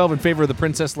 15-12 in favor of the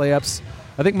Princess layups.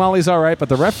 I think Molly's all right, but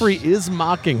the referee is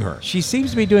mocking her. She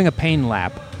seems to be doing a pain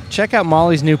lap. Check out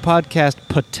Molly's new podcast,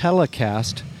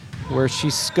 PatellaCast, where she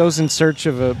goes in search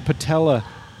of a patella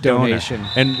donation.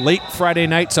 And late Friday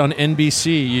nights on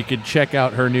NBC, you can check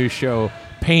out her new show,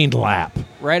 Pain Lap.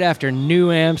 Right after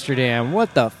New Amsterdam.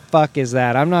 What the fuck is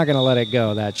that? I'm not going to let it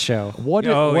go, that show. What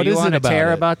you is want it to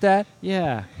tear it? about that?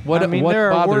 Yeah. What- I mean, what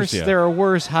there are bothers worse. you? There are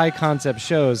worse high concept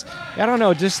shows. I don't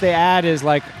know. Just the ad is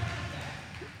like,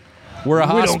 We're a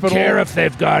hospital. if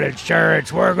they've got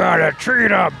insurance. We're gonna treat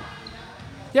them.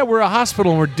 Yeah, we're a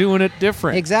hospital and we're doing it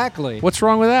different. exactly. What's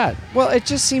wrong with that? Well, it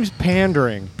just seems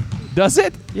pandering. Does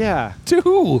it? Yeah. To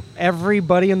who?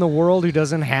 Everybody in the world who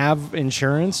doesn't have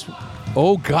insurance.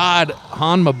 Oh God,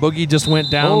 Hanma Boogie just went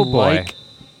down Oh, boy.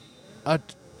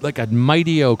 like a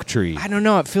mighty oak tree. I don't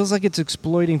know. It feels like it's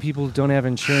exploiting people who don't have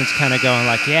insurance, kind of going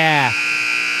like, yeah.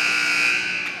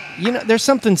 You know, there's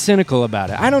something cynical about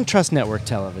it. I don't trust network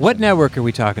television. What network are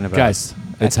we talking about? Guys,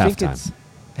 it's I think halftime. It's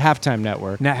Halftime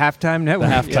Network. Halftime The network.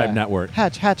 halftime Yeah. network.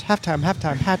 Hatch, halftime,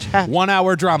 hatch. 1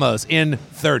 hour dramas in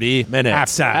 30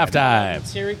 minutes.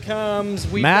 Halftime. Here he comes.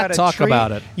 We've Matt, got a talk treat.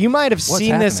 about it. You might have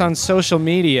seen this happening? on social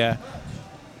media,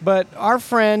 but our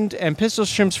friend and Pistol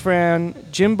Shrimp's friend,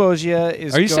 Jim Bogia,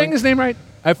 is Are you going- saying his name right?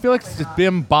 I feel like it's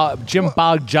Jim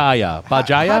Bagjaya.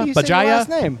 Bajaya? How do you say your Bajaya? last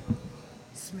name?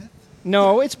 Smith.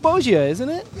 No, it's Bogia, isn't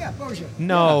it?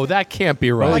 No, that can't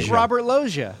be right. Like Robert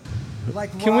Loggia.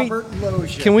 Like Can we- Robert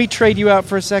Loggia. Can we trade you out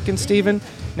for a second, Steven?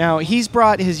 Now, he's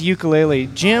brought his ukulele.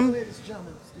 Jim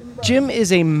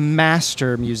is a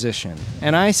master musician,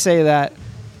 and I say that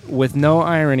with no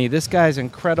irony. This guy's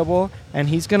incredible, and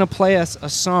he's going to play us a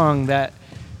song that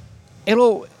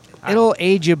it'll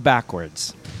age you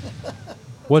backwards.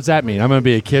 What's that mean? I'm going to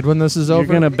be a kid when this is You're over?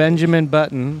 going to Benjamin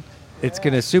Button. It's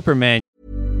going to Superman.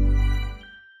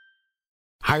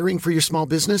 Hiring for your small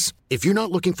business? If you're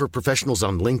not looking for professionals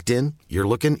on LinkedIn, you're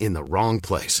looking in the wrong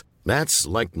place. That's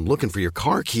like looking for your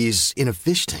car keys in a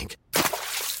fish tank.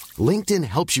 LinkedIn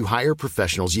helps you hire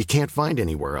professionals you can't find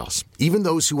anywhere else, even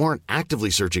those who aren't actively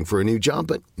searching for a new job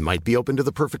but might be open to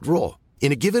the perfect role.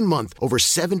 In a given month, over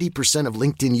 70% of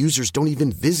LinkedIn users don't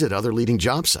even visit other leading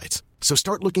job sites. So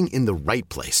start looking in the right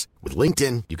place. With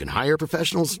LinkedIn, you can hire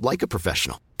professionals like a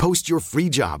professional. Post your free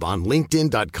job on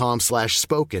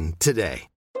linkedin.com/spoken today.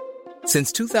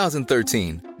 Since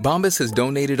 2013, Bombas has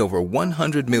donated over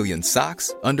 100 million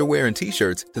socks, underwear, and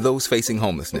T-shirts to those facing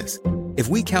homelessness. If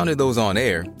we counted those on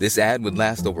air, this ad would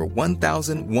last over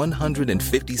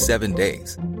 1,157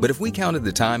 days. But if we counted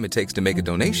the time it takes to make a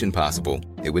donation possible,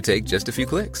 it would take just a few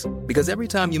clicks. Because every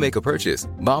time you make a purchase,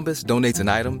 Bombas donates an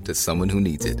item to someone who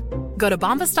needs it. Go to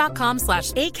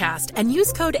bombas.com/ACAST and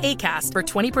use code ACAST for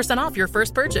 20% off your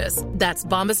first purchase. That's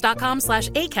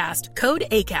bombas.com/ACAST, code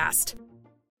ACAST.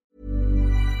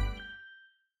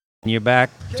 You're back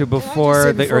to Can I before just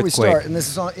say the before we earthquake. start, and this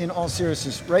is in all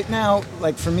seriousness, right now,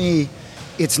 like for me,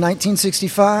 it's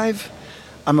 1965.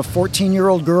 I'm a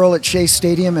 14-year-old girl at Shea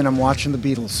Stadium, and I'm watching the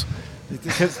Beatles.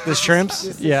 The Shrimps?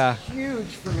 This Yeah. is huge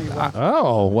for me.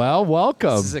 Oh, well,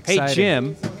 welcome. This is Hey, exciting.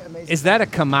 Jim, is that a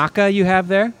kamaka you have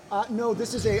there? No,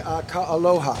 this is a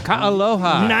Ka'aloha.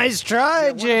 Ka'aloha. Nice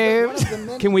try, James.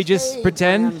 Can we just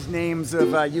pretend? Names of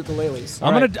ukuleles.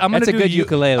 I'm gonna That's a do good uke-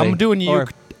 ukulele. I'm doing Or-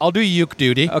 uke. I'll do uke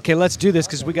duty. Okay, let's do this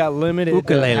because we got limited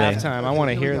Ukulele. halftime. I want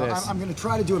to hear this. I'm going to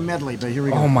try to do a medley, but here we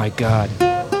go. Oh my God!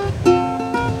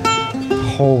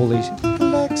 Holy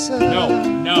Alexa.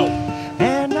 No.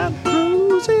 And I'm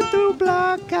cruising through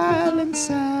Block Island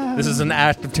Sound. This is an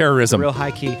act of terrorism. Real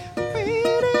high key.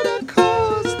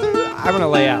 I'm gonna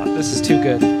lay out. This is too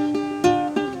good.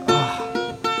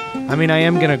 Oh. I mean, I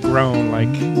am gonna groan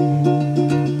like.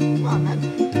 Come on,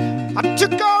 man. I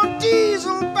took on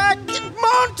Diesel back in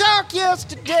Montauk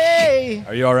yesterday.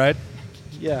 Are you all right?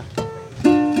 Yeah.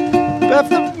 Left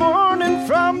the morning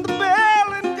from the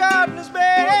bell in Gardener's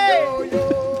Bay.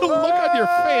 The look on your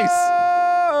face.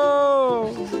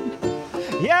 Oh.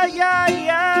 Yeah, yeah,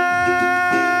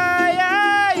 yeah,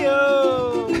 yeah,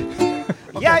 yo.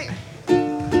 Yeah.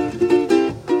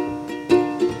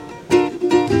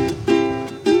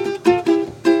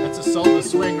 That's assault the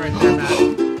swing right there,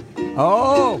 Matt.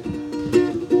 Oh.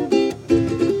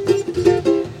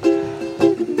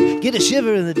 Get a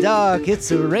shiver in the dark.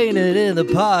 It's raining in the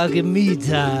park in me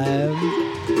time.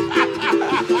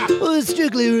 Well, it's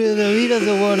strictly rhythm. He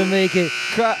doesn't want to make it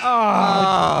cry.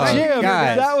 Oh, Jim,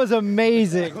 guys. that was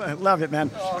amazing. Love it, man.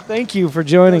 Thank you for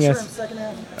joining Shrimp, us. second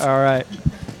half. All right.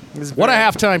 What a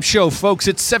halftime show, folks.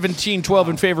 It's 17-12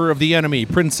 in favor of the enemy.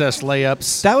 Princess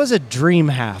layups. That was a dream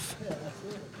half.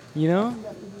 You know?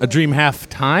 A dream half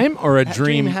time or a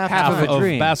dream dream half half of a of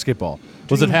dream. basketball?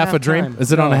 Was it Dream half a dream? halftime.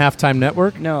 Is it on a No. halftime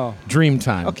network? No. Dream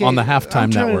time Okay. on the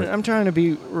halftime network. I'm trying to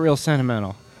be real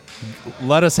sentimental.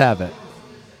 Let us have it.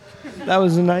 That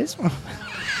was a nice one.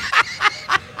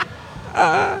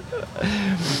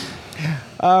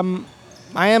 I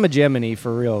am a Gemini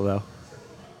for real, though.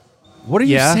 What are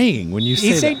Yeah. you saying when you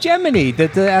You say that? Gemini,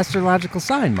 the astrological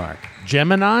sign, Mark.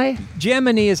 Gemini?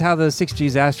 Gemini is how the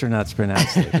 60s astronauts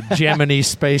pronounced it. Gemini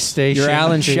Space Station. You're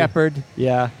Alan Shepard.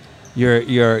 Yeah.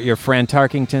 You're Fran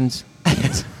Tarkington's.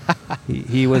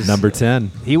 he was Number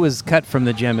 10, He was cut from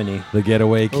the Gemini. the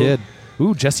getaway kid.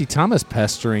 Ooh, Jesse Thomas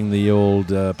pestering the old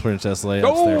Princess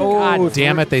layups there. God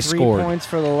damn it, they 3 scored. points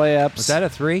for the layups. Was that a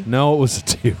 3? No, it was a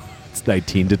 2. It's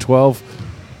 19-12.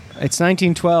 It's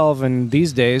 1912, and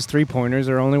these days 3-pointers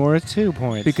are only worth 2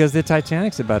 points. Because the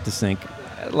Titanic's about to sink.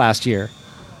 Last year,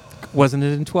 Wasn't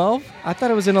it in 12? I thought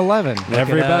it was in 11.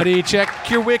 Everybody check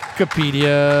your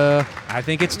Wikipedia. I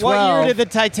think it's 12. What year did the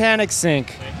Titanic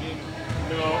sink?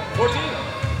 14.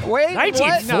 Wait,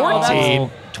 1914.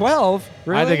 12?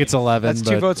 Really? I think it's 11. That's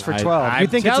 2 but votes for I- 12. I'm you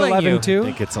think it's telling 11 you. too? I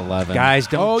think it's 11. Guys,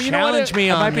 don't you know what? challenge me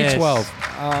It on might this. be 12.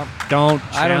 Don't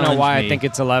I don't know challenge why me. I think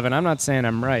it's 11. I'm not saying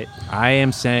I'm right. I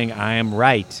am saying I am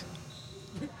right.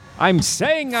 I'm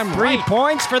saying I'm 3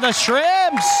 points for the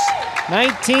Shrimps.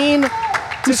 19.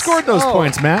 Who scored those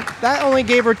points, Matt? That only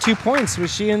gave her 2 points.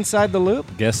 Was she inside the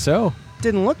loop? Guess so.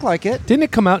 Didn't look like it. Didn't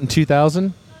it come out in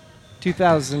 2000?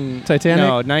 2000. Titanic?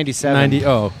 No, 97. 90.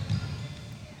 Oh,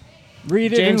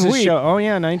 Read James's show. Oh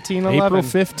yeah, 1911. April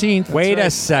 15th. Wait a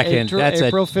That's second. right. That's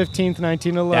April 15th,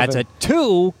 1911. That's a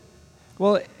 2.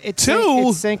 Well, it Two?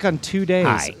 It sank on 2 days.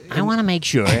 Hi, I want to make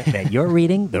sure that you're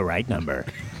reading the right number.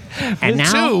 And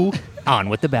now, on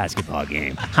with the basketball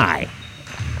game. Hi.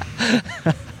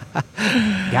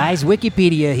 Guys,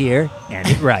 Wikipedia here, and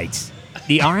it writes,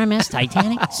 the RMS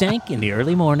Titanic sank in the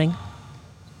early morning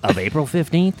of April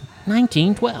 15th,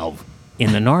 1912,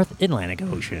 in the North Atlantic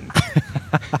Ocean.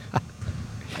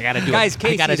 I gotta do, Guys,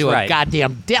 I gotta Casey's do a right.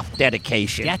 goddamn death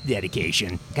dedication. Death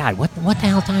dedication. God, what the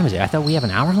hell time is it? I thought we have an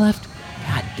hour left.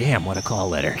 God damn, what a call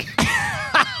letter.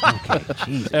 Okay,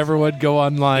 Jesus. Everyone go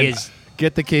online. Is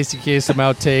Get the Casey Kasem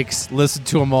outtakes. Listen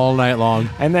to them all night long.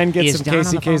 And then get Is some Don on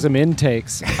Casey the phone? Kasem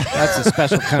intakes. That's a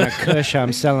special kind of kush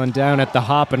I'm selling down at the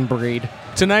Hop and Breed.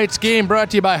 Tonight's game brought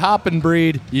to you by Hop and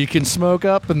Breed. You can smoke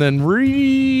up and then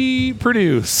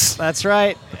reproduce. That's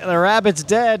right. The rabbit's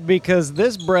dead because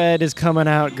this bread is coming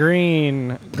out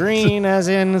green. Green as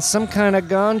in some kind of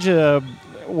ganja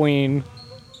wean.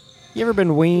 You ever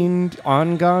been weaned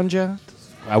on ganja?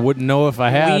 I wouldn't know if I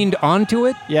had. Leaned onto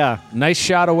it Yeah. Nice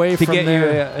shot away to from get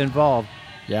there. you involved.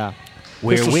 Yeah.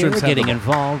 Where Pistol we're Shrimps have getting the-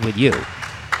 involved with you.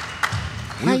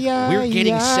 We're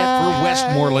getting set for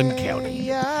Westmoreland County.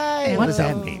 What does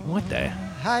that mean? What the?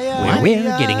 Where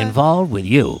we're getting involved with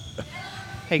you.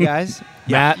 Hey, guys.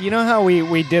 Matt. You know how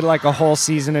we did like a whole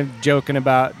season of joking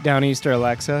about Downeaster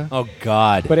Alexa? Oh,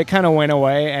 God. But it kind of went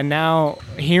away, and now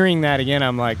hearing that again,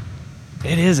 I'm like,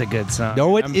 it is a good song.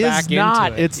 No, it I'm is back into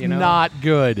not. it, It's you know? not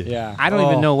good. Yeah. I don't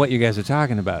even know what you guys are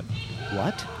talking about.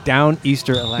 What? Down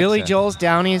Easter Alexa. Billy Joel's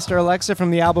Downeaster Alexa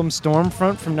from the album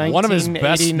Stormfront from 1989 One of his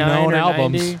best-known or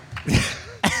albums. 90.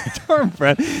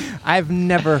 Stormfront. I've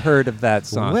never heard of that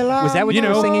song. Well, Was that what you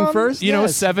were singing first? You know,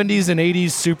 Yes. 70s and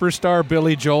 80s superstar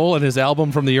Billy Joel and his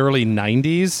album from the early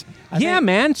 90s? Yeah,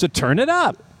 man. So turn it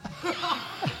up.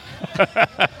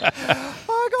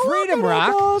 Freedom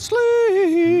Rock.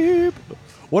 Sleep.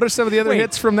 What are some of the other Wait.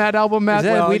 hits from that album, Matt? Is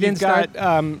that- Well, we you've didn't got,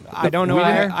 start- I don't know. we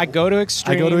didn't- I go to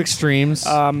extremes. I go to extremes.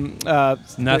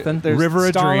 Nothing? There's River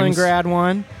of Dreams. Stalingrad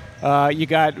one. You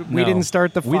got We No. Didn't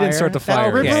Start the Fire. We Didn't Start the Fire.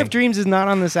 No, River Okay. of Dreams is not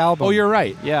on this album. Oh, you're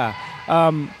right. Yeah.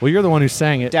 Well, you're the one who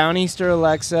sang it. Downeaster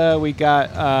Alexa. We got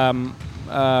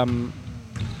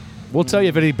We'll tell you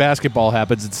if any basketball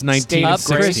happens. It's Up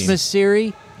 1916. Christmas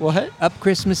Siri. what? Up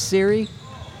Christmas Siri.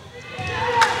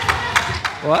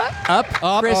 What? Up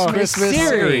Christmas, Christmas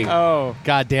Siri. Siri. Oh,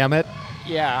 God damn it.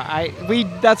 yeah.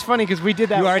 That's funny because we did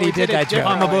that. You already we did it that joke.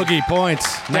 On the differently. boogie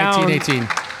points. Down. 1918.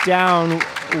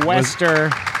 Down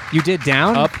Wester. You did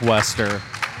down? Up Wester.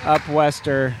 Up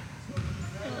Wester.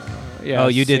 Yeah. Oh,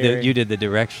 you did Siri. the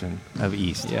direction of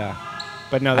east. Yeah.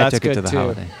 But no, I that's took it good to the too.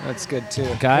 holiday. That's good too.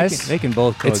 Guys, They can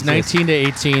both it's coexist. 19 to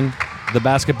 18. The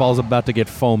basketball's about to get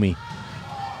foamy.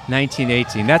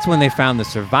 1918. That's when they found the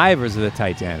survivors of the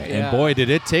Titanic. Yeah. And boy, did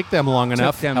it take them long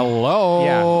enough. them- Hello.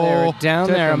 Yeah, They were down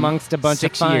Took there them amongst a bunch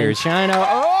 6 of fine years. china.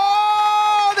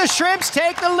 Oh, the Shrimps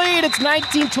take the lead. It's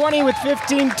 1920 with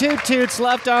 15 toot-toots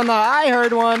left on the I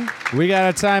Heard one. We got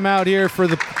a timeout here for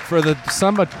the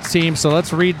Samba team, so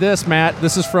let's read this, Matt.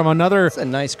 This is from another. It's a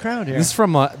nice crowd here. This is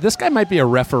from this guy might be a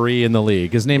referee in the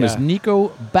league. His name is Yeah.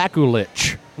 Niko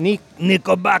Bakulic.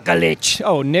 Niko Bakulic.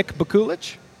 Oh, Nick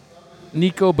Bakulic?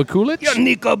 Niko Bakulic?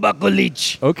 Niko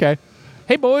Bakulic. Okay.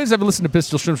 Hey, boys, I've listened to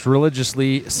Pistol Shrimps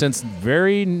religiously since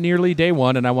very nearly day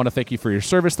one, and I want to thank you for your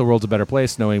service. The world's a better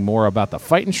place knowing more about the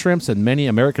Fightin' Shrimps and many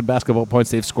American basketball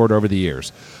points they've scored over the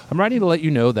years. I'm writing to let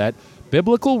you know that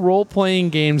biblical role-playing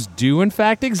games do, in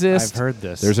fact, exist. I've heard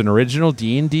this. There's an original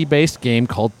D&D-based game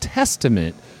called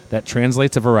Testament that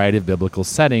translates a variety of biblical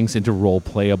settings into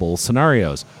role-playable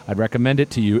scenarios. I'd recommend it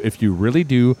to you if you really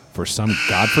do, for some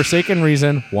godforsaken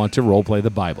reason, want to role-play the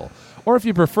Bible. Or if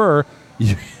you prefer,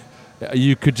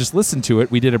 you could just listen to it.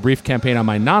 We did a brief campaign on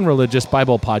my non-religious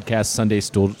Bible podcast, Sunday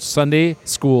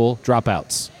School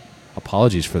Dropouts.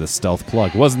 Apologies for the stealth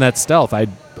plug. It wasn't that stealth.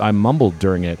 I mumbled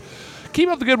during it. Keep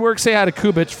up the good work. Say hi to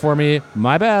Kubich for me.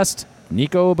 My best,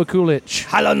 Niko Bakulic.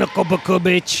 Hello, Niko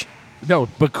Bakulic. No,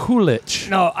 Bakulic.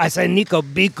 No, I say Niko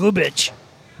B. Kubich.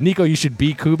 Nico, you should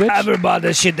be Kubich.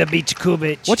 Everybody should be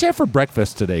Kubich. What you have for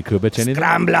breakfast today, Kubich? Anything?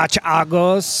 Scrambled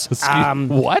agos.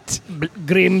 What?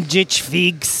 Greenwich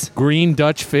figs. Green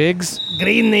Dutch figs.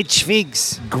 Greenwich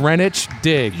figs. Greenwich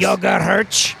digs. Yogurt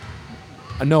hurts.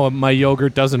 No, my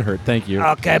yogurt doesn't hurt. Thank you.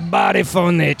 Okay, body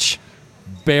phonage.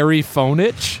 Berry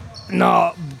phonage.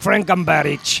 No,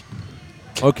 Frankenberry.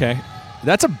 Okay.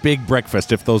 That's a big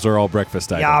breakfast if those are all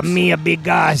breakfast items. Yeah, me a big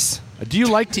guys. Do you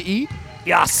like to eat?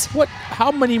 Yes.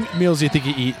 How many meals do you think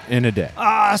you eat in a day?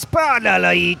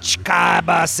 Spadala each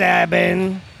kaba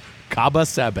seven. Kaba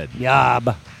seven.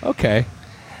 Yab. Okay.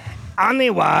 Ani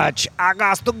watch. I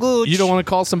got to good. You don't want to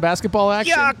call some basketball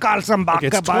action? Yeah, call some back. Okay,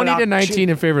 it's 20 to 19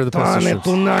 in favor of the Pistol 20 Shrimps.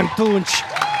 to 19.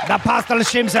 The Pistol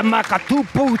Shrimps and Maka two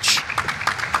pooch.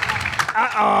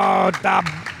 The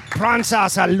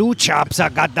Princess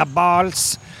Luchaps got the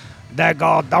balls. They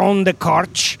go down the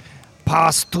court,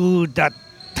 pass to the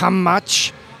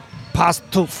match, pass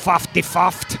to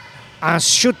 50-50, and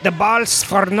shoot the balls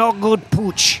for no good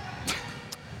pooch.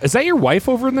 Is that your wife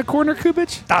over in the corner,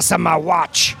 Kubich? That's my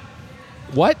watch.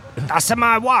 What? That's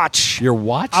my watch. Your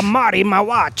watch? I'm marry my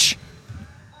watch.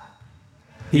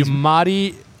 You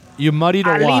muddied a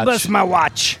I watch. leave us my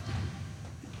watch.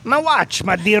 My watch,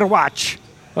 my dear watch.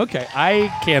 Okay,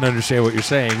 I can't understand what you're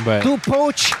saying, but Two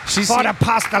poach She for seem- the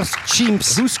pastels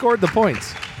chimps. who scored the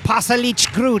points? Pasalich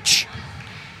Grooch.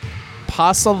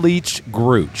 Pasalich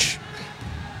Grooch.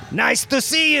 Nice to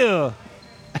see you.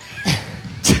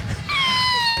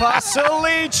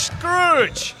 Pasalich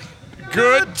Grooch.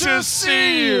 Good to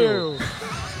see you.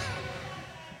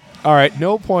 All right,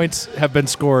 no points have been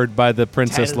scored by the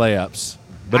Princess Layups.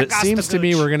 But I it got seems the to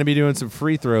me gooch. we're going to be doing some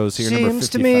free throws here, number 55. Seems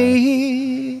to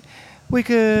me we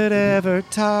could ever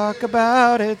talk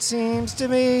about it. Seems to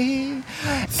me.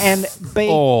 And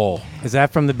Oh, Is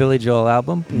that from the Billy Joel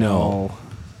album? no.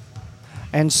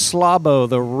 And Slabo,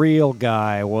 the real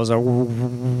guy, was a wind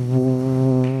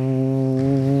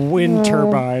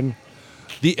turbine.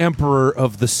 the emperor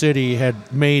of the city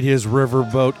had made his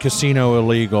riverboat casino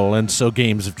illegal, and so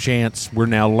games of chance were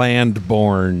now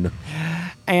land-born.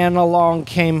 And along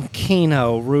came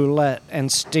Keno, Roulette,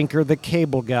 and Stinker the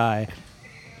cable guy.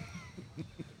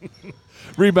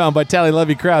 Rebound by Tally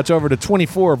Levy Crouch over to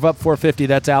 24 of up 450.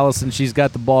 That's Allison. She's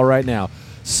got the ball right now.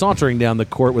 Sauntering down the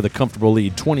court with a comfortable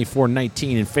lead,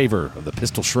 24-19 in favor of the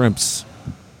Pistol Shrimps.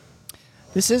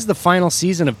 This is the final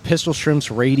season of Pistol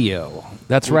Shrimps Radio.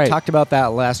 That's We right. talked about that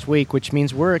last week, which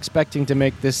means we're expecting to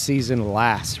make this season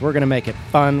last. We're going to make it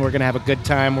fun. We're going to have a good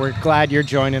time. We're glad you're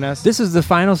joining us. This is the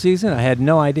final season? I had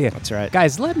no idea. That's right.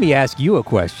 Guys, let me ask you a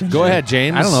question. Go ahead,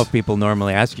 James. I don't know if people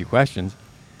normally ask you questions.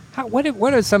 What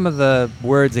are some of the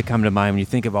words that come to mind when you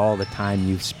think of all the time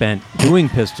you've spent doing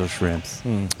Pistol Shrimps?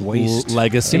 Waste.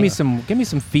 Legacy. Give me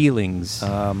some feelings.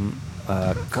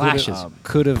 Flashes.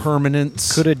 Could have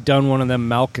Permanence. Could have done one of them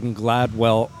Malcolm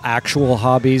Gladwell actual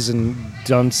hobbies and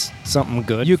done something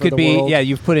good. You for could the be, world. yeah.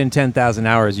 You've put in 10,000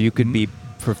 hours. You could be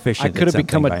proficient. I could have at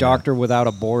become something a by now. doctor without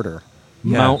a border.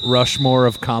 Mount Rushmore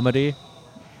of comedy.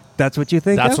 That's what you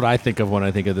think. That's of? what I think of when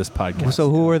I think of this podcast. So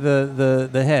who are the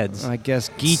heads? I guess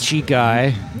Geechee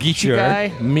guy. Geechee Sure. guy,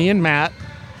 me and Matt,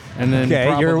 and then Okay,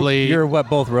 probably you're what?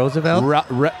 Both Roosevelt.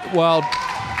 well,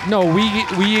 no, we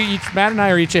each Matt and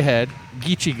I are each ahead.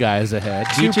 Geechee guy is ahead.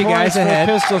 Geechee guy's Points for ahead.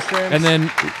 Pistol Shrimps. And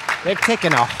then They've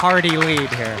taken a hearty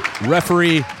lead here.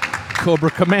 referee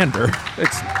Cobra Commander.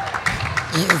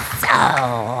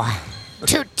 So,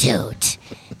 toot toot.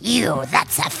 You,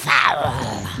 that's a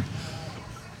foul.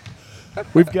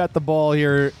 We've got the ball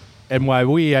here, and by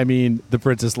we, I mean the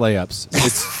Princess Layups.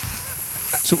 It's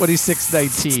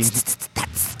 26-19.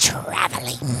 That's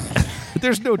traveling.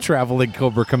 There's no traveling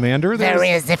Cobra Commander. There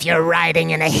is if you're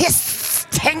riding in a hiss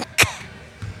tank.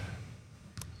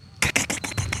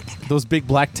 Those big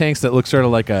black tanks that look sort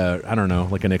of like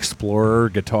like an Explorer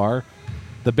guitar.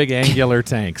 The big angular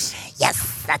tanks.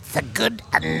 Yes, that's a good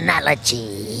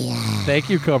analogy. Thank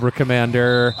you, Cobra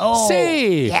Commander. Oh,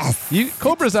 Say, yes.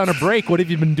 Cobra's on a break. What have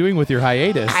you been doing with your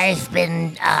hiatus? I've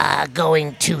been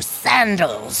going to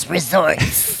Sandals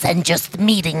resorts and just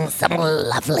meeting some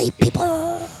lovely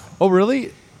people. Oh,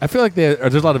 really? I feel like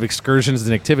there's a lot of excursions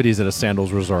and activities at a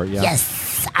Sandals resort. Yeah.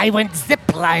 Yes, I went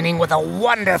ziplining with a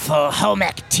wonderful home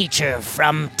ec teacher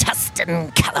from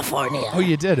Tustin, California. Oh,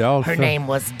 you did. Oh, Her name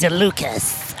was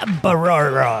DeLucas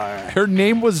Baroror, Her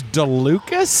name was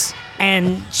DeLucas?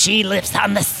 and she lives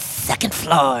on the second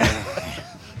floor.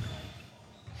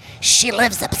 She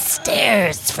lives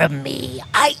upstairs from me.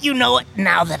 You know what?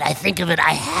 Now that I think of it,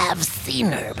 I have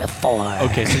seen her before.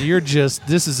 Okay, so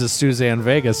this is a Suzanne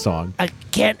Vega song. I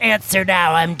can't answer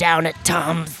now. I'm down at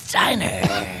Tom's Diner.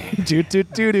 Do.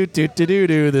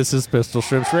 This is Pistol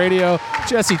Shrimps Radio.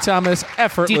 Jesse Thomas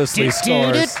effortlessly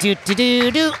scores.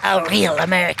 A real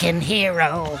American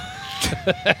hero.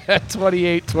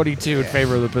 28-22 in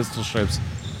favor of the Pistol Shrimps.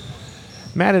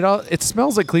 Matt, it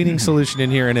smells like cleaning solution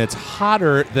in here, and it's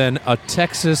hotter than a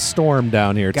Texas storm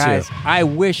down here, Guys, too. I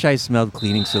wish I smelled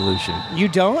cleaning solution. You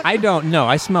don't? I don't know.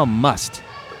 I smell must.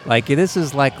 Like this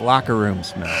is like locker room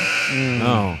smell.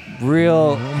 Oh.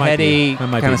 Real might be- heady that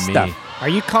might kind be of me. stuff. Are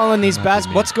you calling these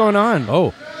baskets? What's going on?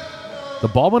 Oh. The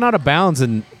ball went out of bounds,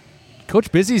 and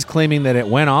Coach Busy's claiming that it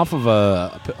went off of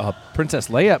a Princess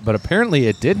layup, but apparently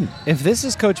it didn't. If this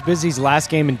is Coach Busy's last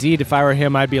game, indeed, if I were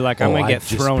him, I'd be like, I'm going to get I'd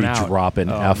just thrown be out. dropping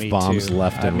me F-bombs too.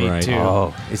 left and me right. Too.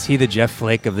 Oh, is he the Jeff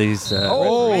Flake of these?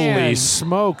 Holy man.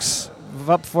 smokes.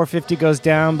 Up 450 goes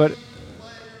down, but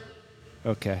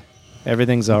okay.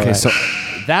 Everything's all right. Okay, so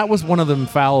that was one of them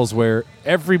fouls where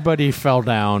everybody fell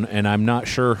down, and I'm not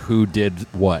sure who did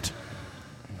what.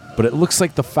 But it looks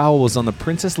like the foul was on the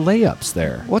Princess layups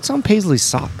there. What's on Paisley's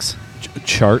socks?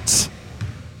 Charts.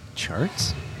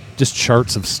 Charts? Just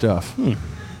charts of stuff.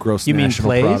 Gross You mean national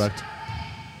plays? product.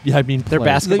 Yeah, I mean Their plays.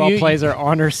 basketball plays are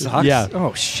on her socks? Yeah.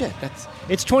 Oh, shit.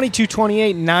 It's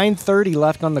 22-28, 9:30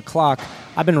 left on the clock.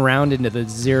 I've been rounding to the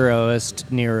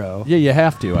zeroest Nero. Yeah, you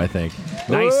have to, I think.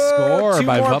 Nice score Two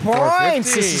by more Vup 450.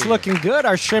 points. This is looking good.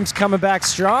 Our shrimp's coming back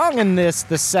strong in the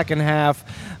second half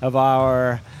of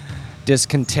our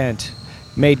discontent.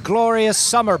 Made glorious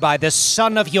summer by the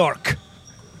son of York.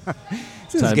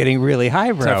 This is getting really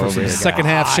highbrow Time for over some here. second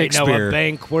half I know Shakespeare. a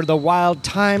bank where the wild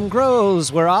thyme grows,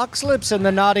 where oxlips and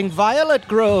the nodding violet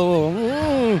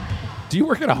grow. Do you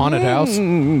work at a haunted house?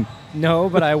 No,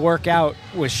 but I work out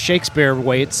with Shakespeare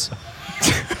weights.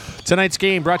 Tonight's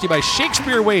game brought to you by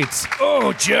Shakespeare Weights.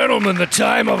 Oh, gentlemen, the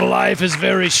time of life is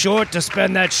very short. To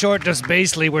spend that shortness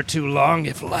basely were too long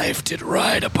if life did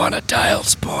ride upon a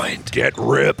dial's point. Get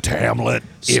ripped, Hamlet.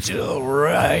 Still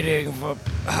riding for...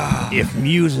 If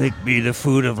music be the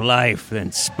food of life,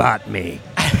 then spot me.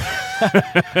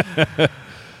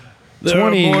 There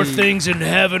 20 are more things in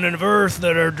heaven and earth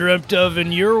that are dreamt of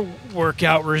in your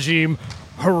workout regime,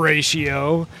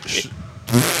 Horatio.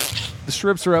 The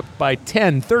Shrimps are up by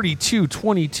 10,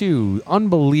 32-22.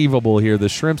 Unbelievable here. The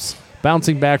Shrimps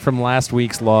bouncing back from last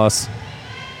week's loss.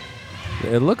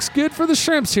 It looks good for the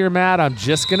Shrimps here, Matt. I'm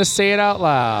just going to say it out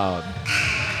loud.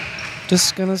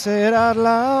 Just gonna say it out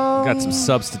loud. Got some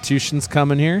substitutions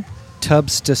coming here.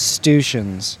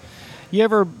 Tubstitutions. You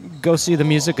ever go see the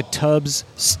music of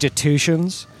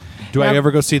Tubstitutions? Do I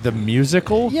ever go see the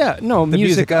musical? Yeah, no, The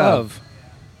music of.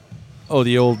 Oh,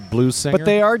 the old blues singer? But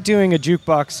they are doing a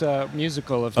jukebox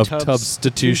musical of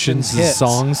Tubstitutions hits.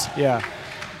 songs. Yeah.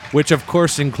 Which, of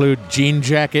course, include Jean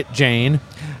Jacket Jane.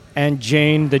 And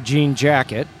Jane the Jean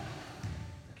Jacket.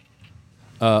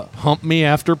 Hump Me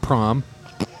After Prom.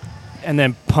 And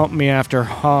then Pump Me After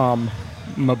Hom,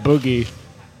 My Boogie.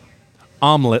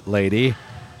 Omelet Lady.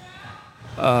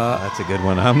 That's a good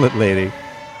one. Omelet Lady.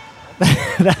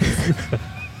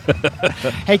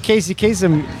 Hey, Casey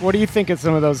Kasem, what do you think of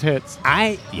some of those hits?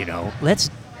 Omelet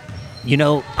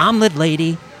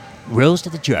Lady rose to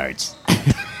the charts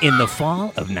in the fall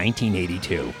of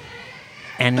 1982.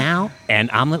 And now, an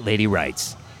Omelet Lady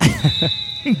writes,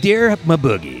 Dear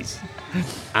Maboogies,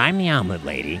 I'm the Omelet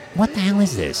Lady. What the hell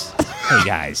is this? Hey,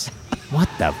 guys, what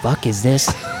the fuck is this?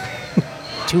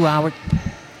 2 hour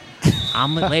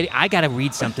Omelet Lady? I got to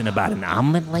read something about an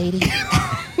Omelet Lady.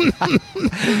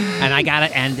 And I got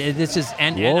to, and this is,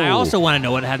 and I also want to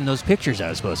know what happened in those pictures I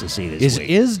was supposed to see this week.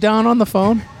 Is Don on the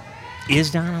phone?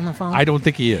 Is Don on the phone? I don't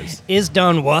think he is. Is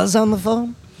Don Was on the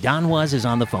phone? Don is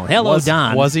on the phone. Hello,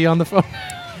 Don. Was he on the phone?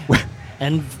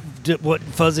 And what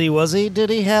fuzzy was he?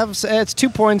 Did he have? It's 2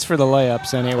 points for the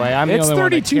layups anyway. I'm It's the only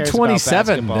one that cares about 32-27.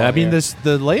 basketball I mean, here.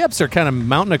 the layups are kind of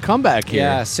mounting a comeback here.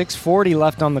 Yeah, 6:40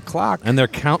 left on the clock. And they're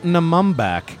counting a mum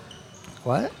back.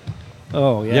 What?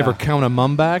 Oh yeah. You ever count a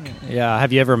mum back? Yeah.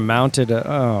 Have you ever mounted a?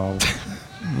 Oh.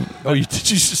 Oh, did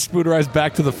you just spooterize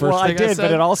back to the first Well, thing I did, said?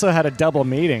 but it also had a double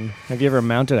meaning. Have you ever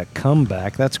mounted a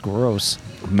comeback? That's gross.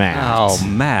 Matt. Oh,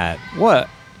 Matt. What?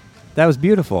 That was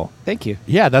beautiful. Thank you.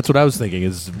 Yeah, that's what I was thinking.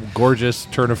 Is gorgeous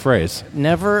turn of phrase.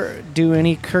 Never do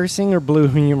any cursing or blue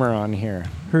humor on here.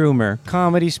 Rumor.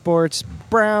 Comedy, sports,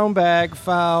 brown bag,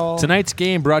 foul. Tonight's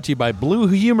game brought to you by Blue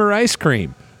Humor Ice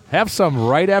Cream. Have some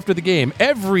right after the game.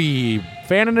 Every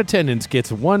fan in attendance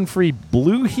gets one free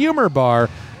Blue Humor bar.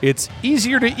 It's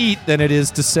easier to eat than it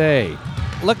is to say.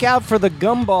 Look out for the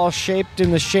gumball shaped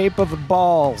in the shape of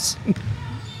balls.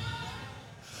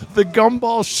 The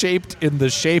gumball shaped in the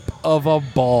shape of a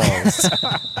balls.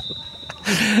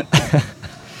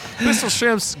 Pistol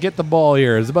Shrimps get the ball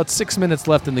here. There's about 6 minutes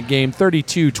left in the game.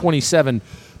 32-27.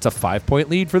 It's a 5-point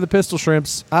lead for the Pistol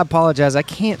Shrimps. I apologize. I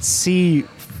can't see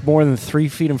more than 3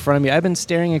 feet in front of me. I've been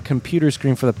staring at a computer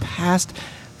screen for the past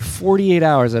 48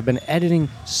 hours. I've been editing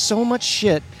so much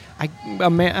shit.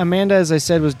 Amanda, as I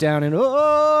said, was down in,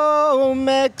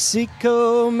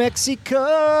 Mexico, Mexico.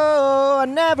 I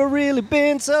never really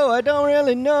been, so I don't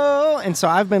really know. And so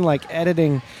I've been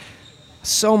editing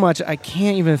so much, I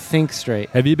can't even think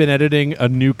straight. Have you been editing a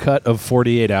new cut of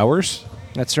 48 Hours?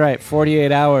 That's right,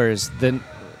 48 hours. Then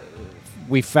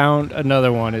we found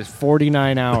another one. It's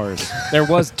 49 hours.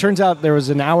 Turns out there was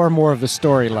an hour more of the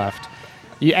story left.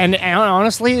 Yeah, and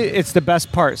honestly, it's the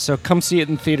best part. So come see it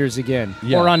in theaters again,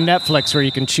 or on Netflix, where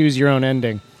you can choose your own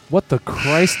ending. What the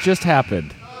Christ just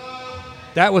happened?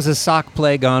 That was a sock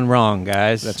play gone wrong,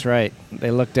 guys. That's right.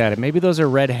 They looked at it. Maybe those are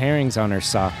red herrings on her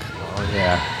sock. Oh,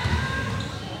 yeah.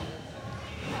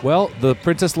 Well, the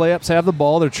Princess Layups have the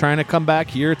ball. They're trying to come back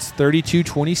here. It's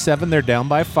 32-27. They're down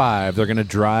by 5. They're going to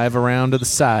drive around to the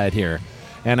side here.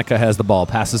 Annika has the ball.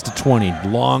 Passes to 20.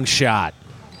 Long shot.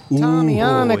 Tommy in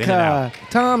and Annika. out.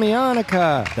 Tommy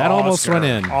Annika. That almost went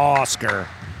in. Oscar.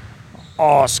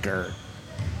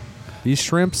 These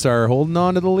Shrimps are holding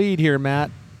on to the lead here,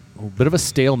 Matt. bit of a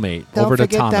stalemate Don't over to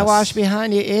forget Thomas. to wash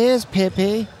behind your ears,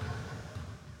 Pippi.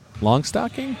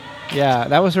 Longstocking? Yeah,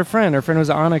 that was her friend. Her friend was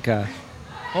Annika.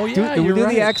 Oh, Do we do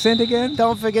the accent again?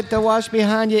 Don't forget to wash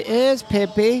behind your ears,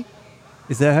 Pippi.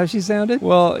 Is that how she sounded?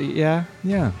 Well, yeah.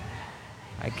 Yeah.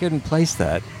 I couldn't place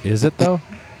that. Is it, though?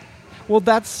 Well,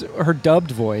 that's her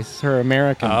dubbed voice, her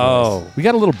American voice. We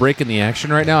got a little break in the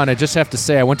action right now, and I just have to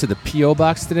say I went to the P.O.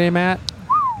 box today, Matt.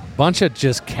 Bunch of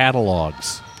just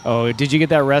catalogs. Oh, did you get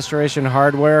that Restoration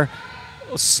Hardware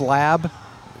slab?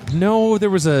 No, there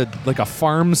was a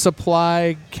farm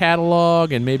supply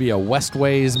catalog and maybe a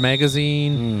Westways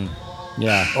magazine.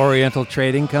 Yeah. Oriental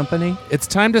Trading Company. It's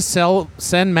time to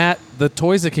send Matt the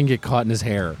toys that can get caught in his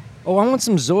hair. Oh, I want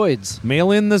some Zoids.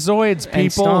 Mail in the Zoids,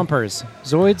 people. And Stompers.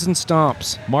 Zoids and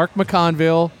Stomps. Mark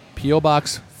McConville, P.O.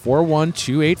 Box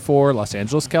 41284, Los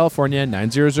Angeles, California,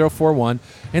 90041.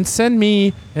 And send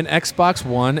me an Xbox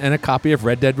One and a copy of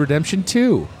Red Dead Redemption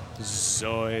 2.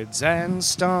 Zoids and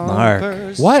Stompers.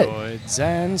 Mark. What? Zoids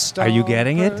and Stompers. Are you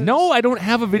getting it? No, I don't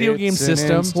have a video game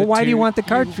system. Well, why do you want the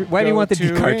cartridge? Why do you want the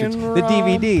cartridge? The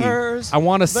DVD. I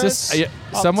want a system.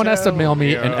 Someone has to mail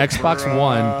me an Xbox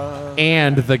One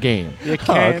and the game. You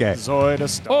can't okay. Zoid a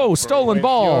Stomper Oh, stolen with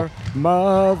ball. your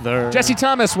mother. Jesse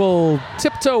Thomas will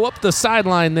tiptoe up the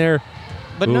sideline there.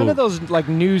 But none Ooh. of those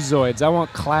new Zoids. I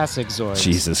want classic Zoids.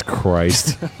 Jesus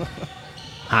Christ.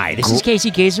 Hi, this is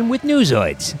Casey Kasem with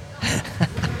Newzoids.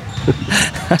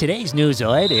 Today's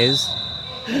Newzoid is...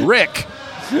 Rick.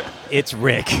 It's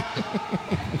Rick.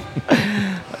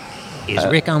 Is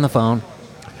Rick on the phone?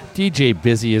 DJ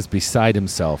Busy is beside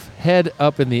himself, head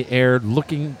up in the air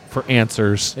looking for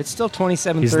answers. It's still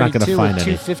 27:32 He's not gonna find with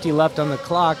any. 2:50 left on the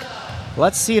clock.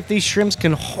 Let's see if these Shrimps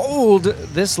can hold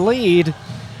this lead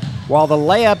while the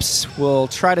layups will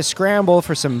try to scramble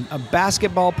for some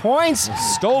basketball points.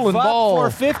 Stolen ball.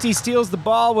 450 steals the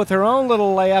ball with her own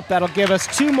little layup. That'll give us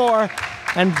two more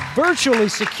and virtually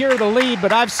secure the lead,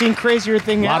 but I've seen crazier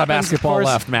things. A lot of basketball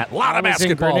left, Matt. A lot of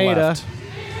basketball left.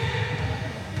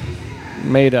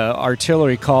 Made an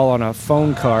artillery call on a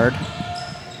phone card.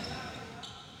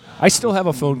 I still have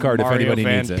a phone card Mario if anybody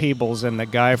Van needs it. Peebles and the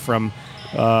guy from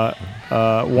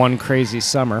One Crazy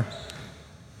Summer.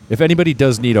 If anybody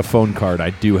does need a phone card,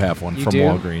 I do have one You from do?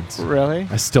 Walgreens. Really?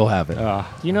 I still have it.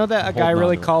 You know that a guy Holding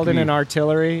really on to it. called in an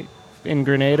artillery in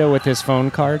Grenada with his phone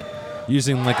card?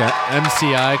 Using like a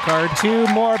MCI card. 2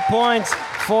 more points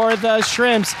for the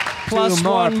Shrimps. Plus 2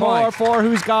 more 1 more points. for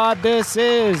whose God this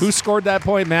is. Who scored that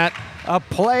point, Matt? A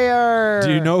player.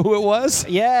 Do you know who it was?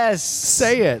 Yes.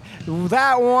 Say it.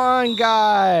 That one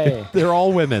guy. They're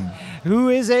all women. Who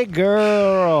is a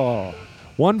girl.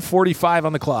 1:45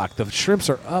 on the clock. The Shrimps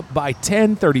are up by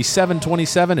 10,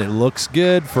 37-27. It looks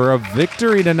good for a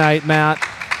victory tonight, Matt.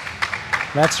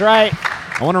 That's right.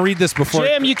 I want to read this before.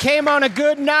 Jim, you came on a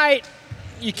good night.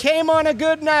 You came on a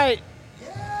good night.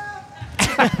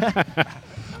 I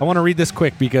want to read this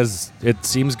quick because it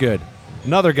seems good.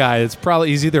 Another guy,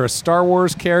 he's either a Star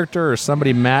Wars character or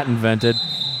somebody Matt invented.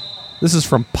 This is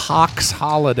from Pox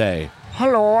Holiday.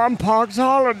 Hello, I'm Pox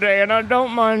Holiday, and I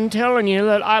don't mind telling you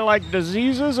that I like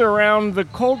diseases around the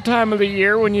cold time of the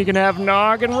year when you can have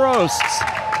nog and roasts.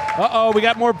 Uh-oh, we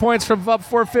got more points from up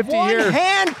 450 One here.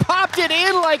 hand popped it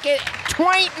in like it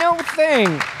twain't no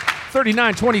thing.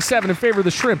 39-27 in favor of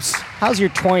the Shrimps. How's your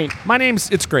twaint?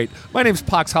 It's great. My name's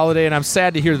Pox Holiday, and I'm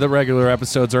sad to hear the regular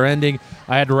episodes are ending.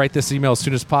 I had to write this email as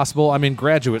soon as possible. I'm in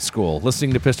graduate school.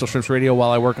 Listening to Pistol Shrimps Radio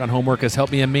while I work on homework has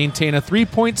helped me maintain a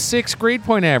 3.6 grade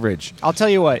point average. I'll tell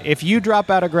you what, if you drop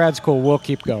out of grad school, we'll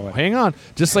keep going. Hang on.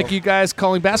 Just like you guys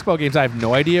calling basketball games, I have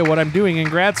no idea what I'm doing in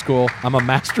grad school. I'm a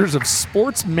master's of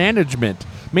sports management,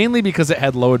 mainly because it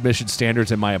had low admission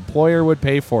standards and my employer would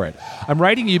pay for it. I'm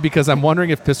writing you because I'm wondering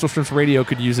if Pistol Shrimps Radio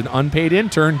could use an unpaid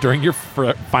intern during your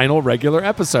final regular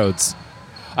episodes.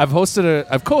 I've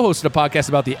co-hosted a podcast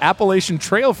about the Appalachian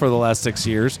Trail for the last 6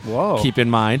 years. Whoa. Keep in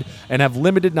mind, and have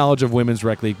limited knowledge of women's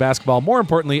rec league basketball. More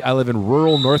importantly, I live in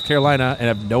rural North Carolina and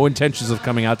have no intentions of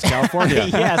coming out to California.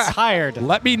 Yes, hired.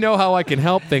 Let me know how I can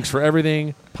help. Thanks for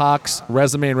everything. Pox,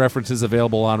 resume and references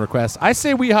available on request. I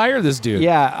say we hire this dude.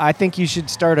 Yeah, I think you should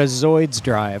start a Zoids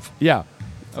drive. Yeah.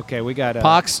 Okay, we got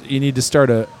Pox, you need to start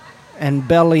a... And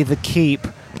Belly the Keep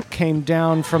came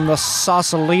down from the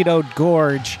Sausalito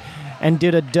Gorge and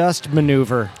did a dust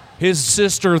maneuver. His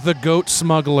sister, the goat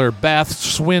smuggler, Bath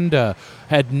Swinda,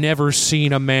 had never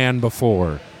seen a man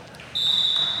before.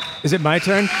 Is it my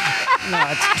turn? No,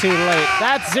 it's too late.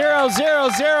 That's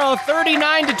 0-0-0,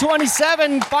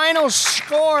 39-27, final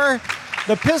score.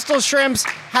 The Pistol Shrimps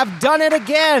have done it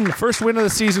again. First win of the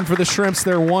season for the Shrimps.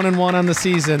 They're 1-1 on the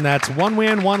season. That's 1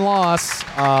 win, 1 loss.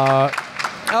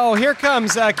 Oh, here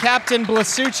comes Captain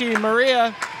Blasucci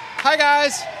Maria. Hi,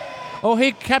 guys. Oh,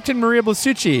 hey, Captain Maria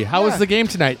Blasucci. How was the game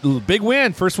tonight? Big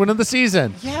win. First win of the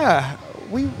season. Yeah,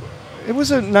 it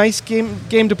was a nice game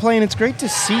to play, and it's great to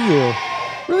see you.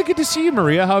 Really good to see you,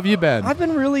 Maria. How have you been? I've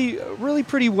been really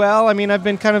pretty well. I mean, I've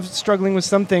been kind of struggling with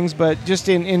some things, but just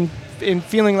in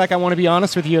feeling like I want to be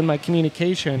honest with you in my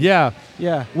communication. Yeah.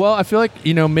 Yeah. Well, I feel like,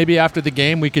 maybe after the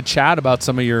game we could chat about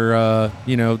some of your,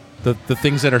 the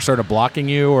things that are sort of blocking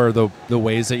you or the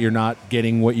ways that you're not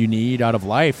getting what you need out of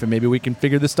life, and maybe we can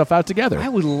figure this stuff out together. I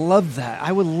would love that.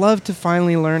 I would love to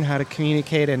finally learn how to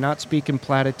communicate and not speak in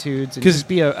platitudes and just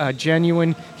be a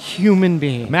genuine human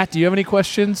being. Matt, do you have any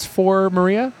questions for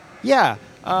Maria? Yeah.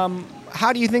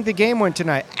 How do you think the game went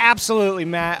tonight? Absolutely,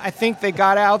 Matt. I think they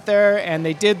got out there and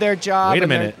they did their job. Wait a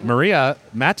minute. Maria,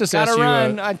 Matt just asked you... Gotta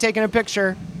run. I'm taking a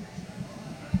picture.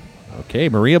 Okay,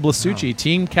 Maria Blasucci,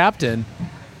 team captain.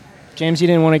 James, you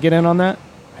didn't want to get in on that?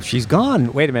 She's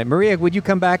gone. Wait a minute. Maria, would you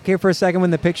come back here for a second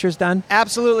when the picture's done?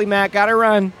 Absolutely, Matt. Gotta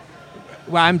run.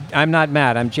 Well, I'm not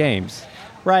Matt. I'm James.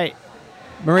 Right.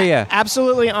 Maria.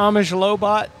 Absolutely Amish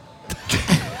Lobot.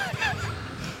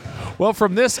 Well,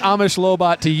 from this Amish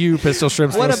Lobot to you, Pistol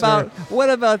Shrimps listener. What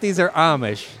about these are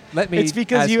Amish? Let me It's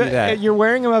because ask you that. you're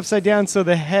wearing them upside down, so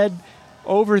the head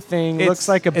over thing looks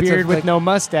like a beard with no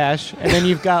mustache, and then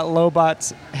you've got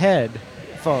Lobot's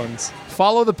headphones.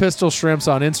 Follow the Pistol Shrimps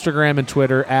on Instagram and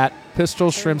Twitter at Pistol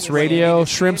Shrimps Radio,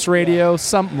 Shrimps Radio,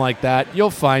 something like that.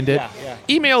 You'll find it. Yeah.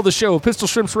 Email the show,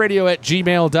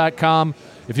 pistolshrimpsradio@gmail.com.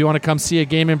 If you want to come see a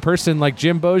game in person like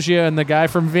Jim Bogia and the guy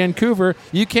from Vancouver,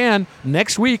 you can.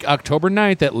 Next week, October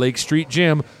 9th at Lake Street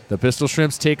Gym, the Pistol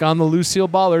Shrimps take on the Lucille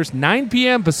Ballers, 9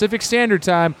 p.m. Pacific Standard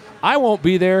Time. I won't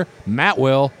be there. Matt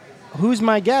will. Who's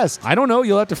my guest? I don't know.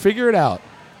 You'll have to figure it out.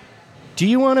 Do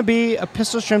you want to be a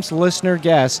Pistol Shrimps listener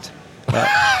guest?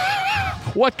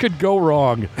 What could go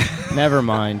wrong? Never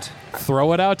mind.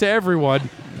 Throw it out to everyone.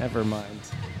 Never mind.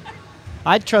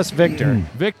 I'd trust Victor.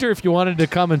 Victor, if you wanted to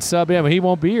come and sub in, he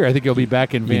won't be here. I think he'll be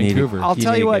back in Vancouver. I'll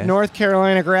tell you what, North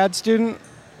Carolina grad student.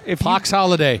 Pox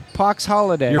Holiday. Pox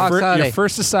Holiday. Your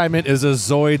first assignment is a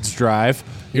Zoids drive.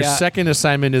 Your second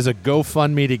assignment is a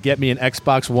GoFundMe to get me an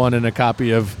Xbox One and a copy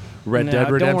of Red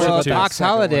Dead Redemption 2. Pox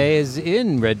Holiday is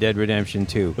in Red Dead Redemption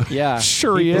 2. Yeah.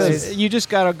 Sure he is. You just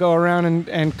got to go around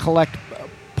and collect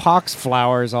pox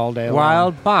flowers all day long.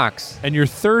 Wild pox. And your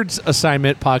third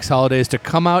assignment, Pox Holiday, is to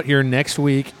come out here next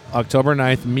week, October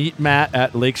 9th, meet Matt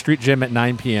at Lake Street Gym at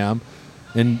 9 p.m.,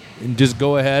 and just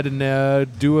go ahead and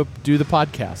do the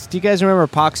podcast. Do you guys remember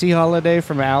Poxy Holiday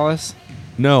from Alice?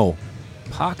 No.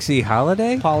 Poxy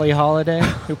Holiday? Polly Holiday,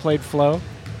 who played Flo?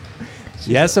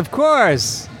 Yes, of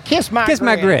course. Kiss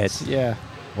my grits. Yeah.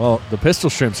 Well, the Pistol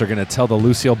Shrimps are going to tell the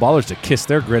Lucille Ballers to kiss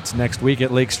their grits next week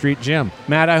at Lake Street Gym.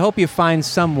 Matt, I hope you find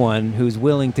someone who's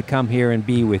willing to come here and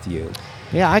be with you.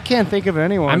 Yeah, I can't think of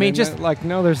anyone. I mean, just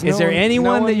there's is there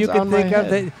anyone that you could think of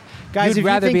that guys? You'd if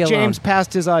rather you think be alone? James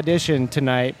passed his audition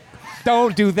tonight,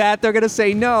 don't do that. They're going to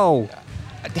say no.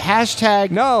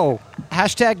 Hashtag no.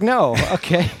 Hashtag no.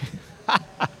 Okay.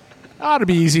 Ought to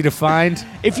be easy to find.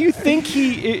 If you think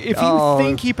he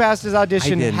passed his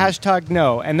audition, hashtag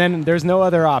no, and then there's no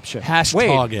other option.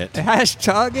 Hashtag it.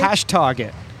 Hashtag it. Hashtag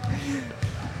it.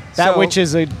 That which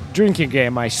is a drinking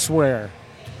game, I swear.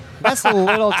 That's a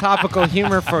little topical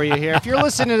humor for you here. If you're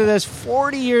listening to this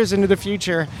 40 years into the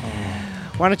future,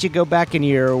 why don't you go back in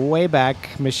your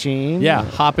Wayback Machine? Yeah,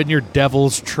 hop in your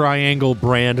Devil's Triangle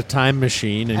brand time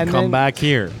machine and come back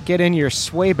here. Get in your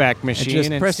Swayback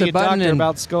Machine and press see a a button doctor and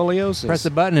about scoliosis. Press the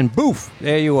button and boof,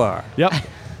 there you are. Yep.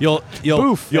 You'll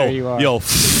there you are. You'll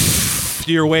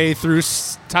your way through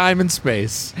time and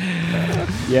space.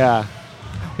 Yeah.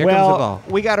 Here comes the ball.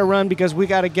 We got to run because we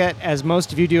got to get, as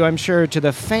most of you do, I'm sure, to the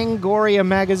Fangoria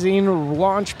Magazine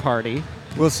launch party.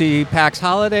 We'll see Pax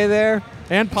Holiday there.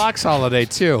 And Pox Holiday,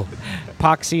 too.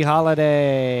 Poxy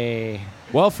Holiday.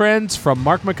 Well, friends, from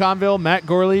Mark McConville, Matt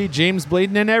Gorley, James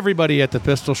Bladen, and everybody at the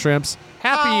Pistol Shrimps,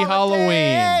 happy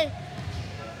Halloween.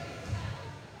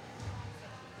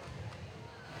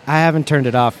 I haven't turned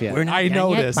it off yet. We're not I done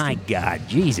yet? noticed. My God,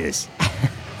 Jesus.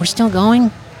 We're still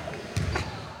going?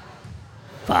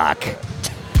 Fuck.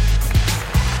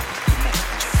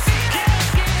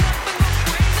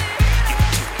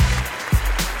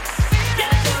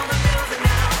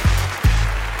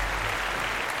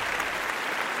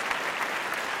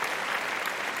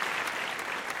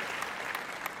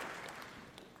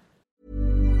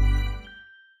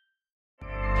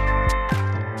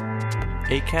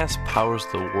 Acast powers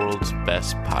the world's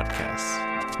best podcasts.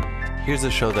 Here's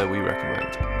a show that we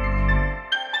recommend.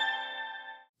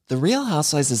 The Real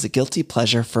Housewives is a guilty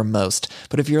pleasure for most,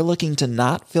 but if you're looking to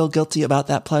not feel guilty about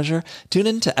that pleasure, tune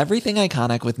in to Everything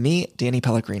Iconic with me, Danny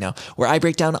Pellegrino, where I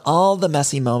break down all the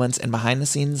messy moments and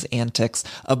behind-the-scenes antics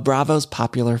of Bravo's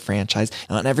popular franchise.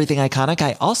 And on Everything Iconic,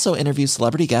 I also interview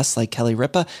celebrity guests like Kelly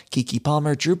Ripa, Keke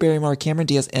Palmer, Drew Barrymore, Cameron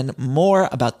Diaz, and more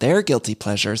about their guilty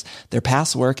pleasures, their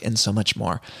past work, and so much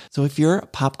more. So if you're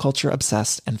pop culture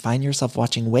obsessed and find yourself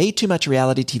watching way too much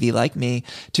reality TV like me,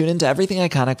 tune into Everything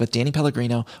Iconic with Danny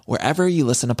Pellegrino wherever you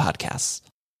listen to podcasts.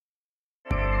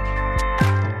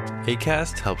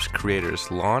 Acast helps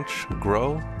creators launch,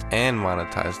 grow, and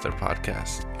monetize their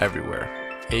podcasts everywhere.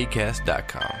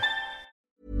 Acast.com.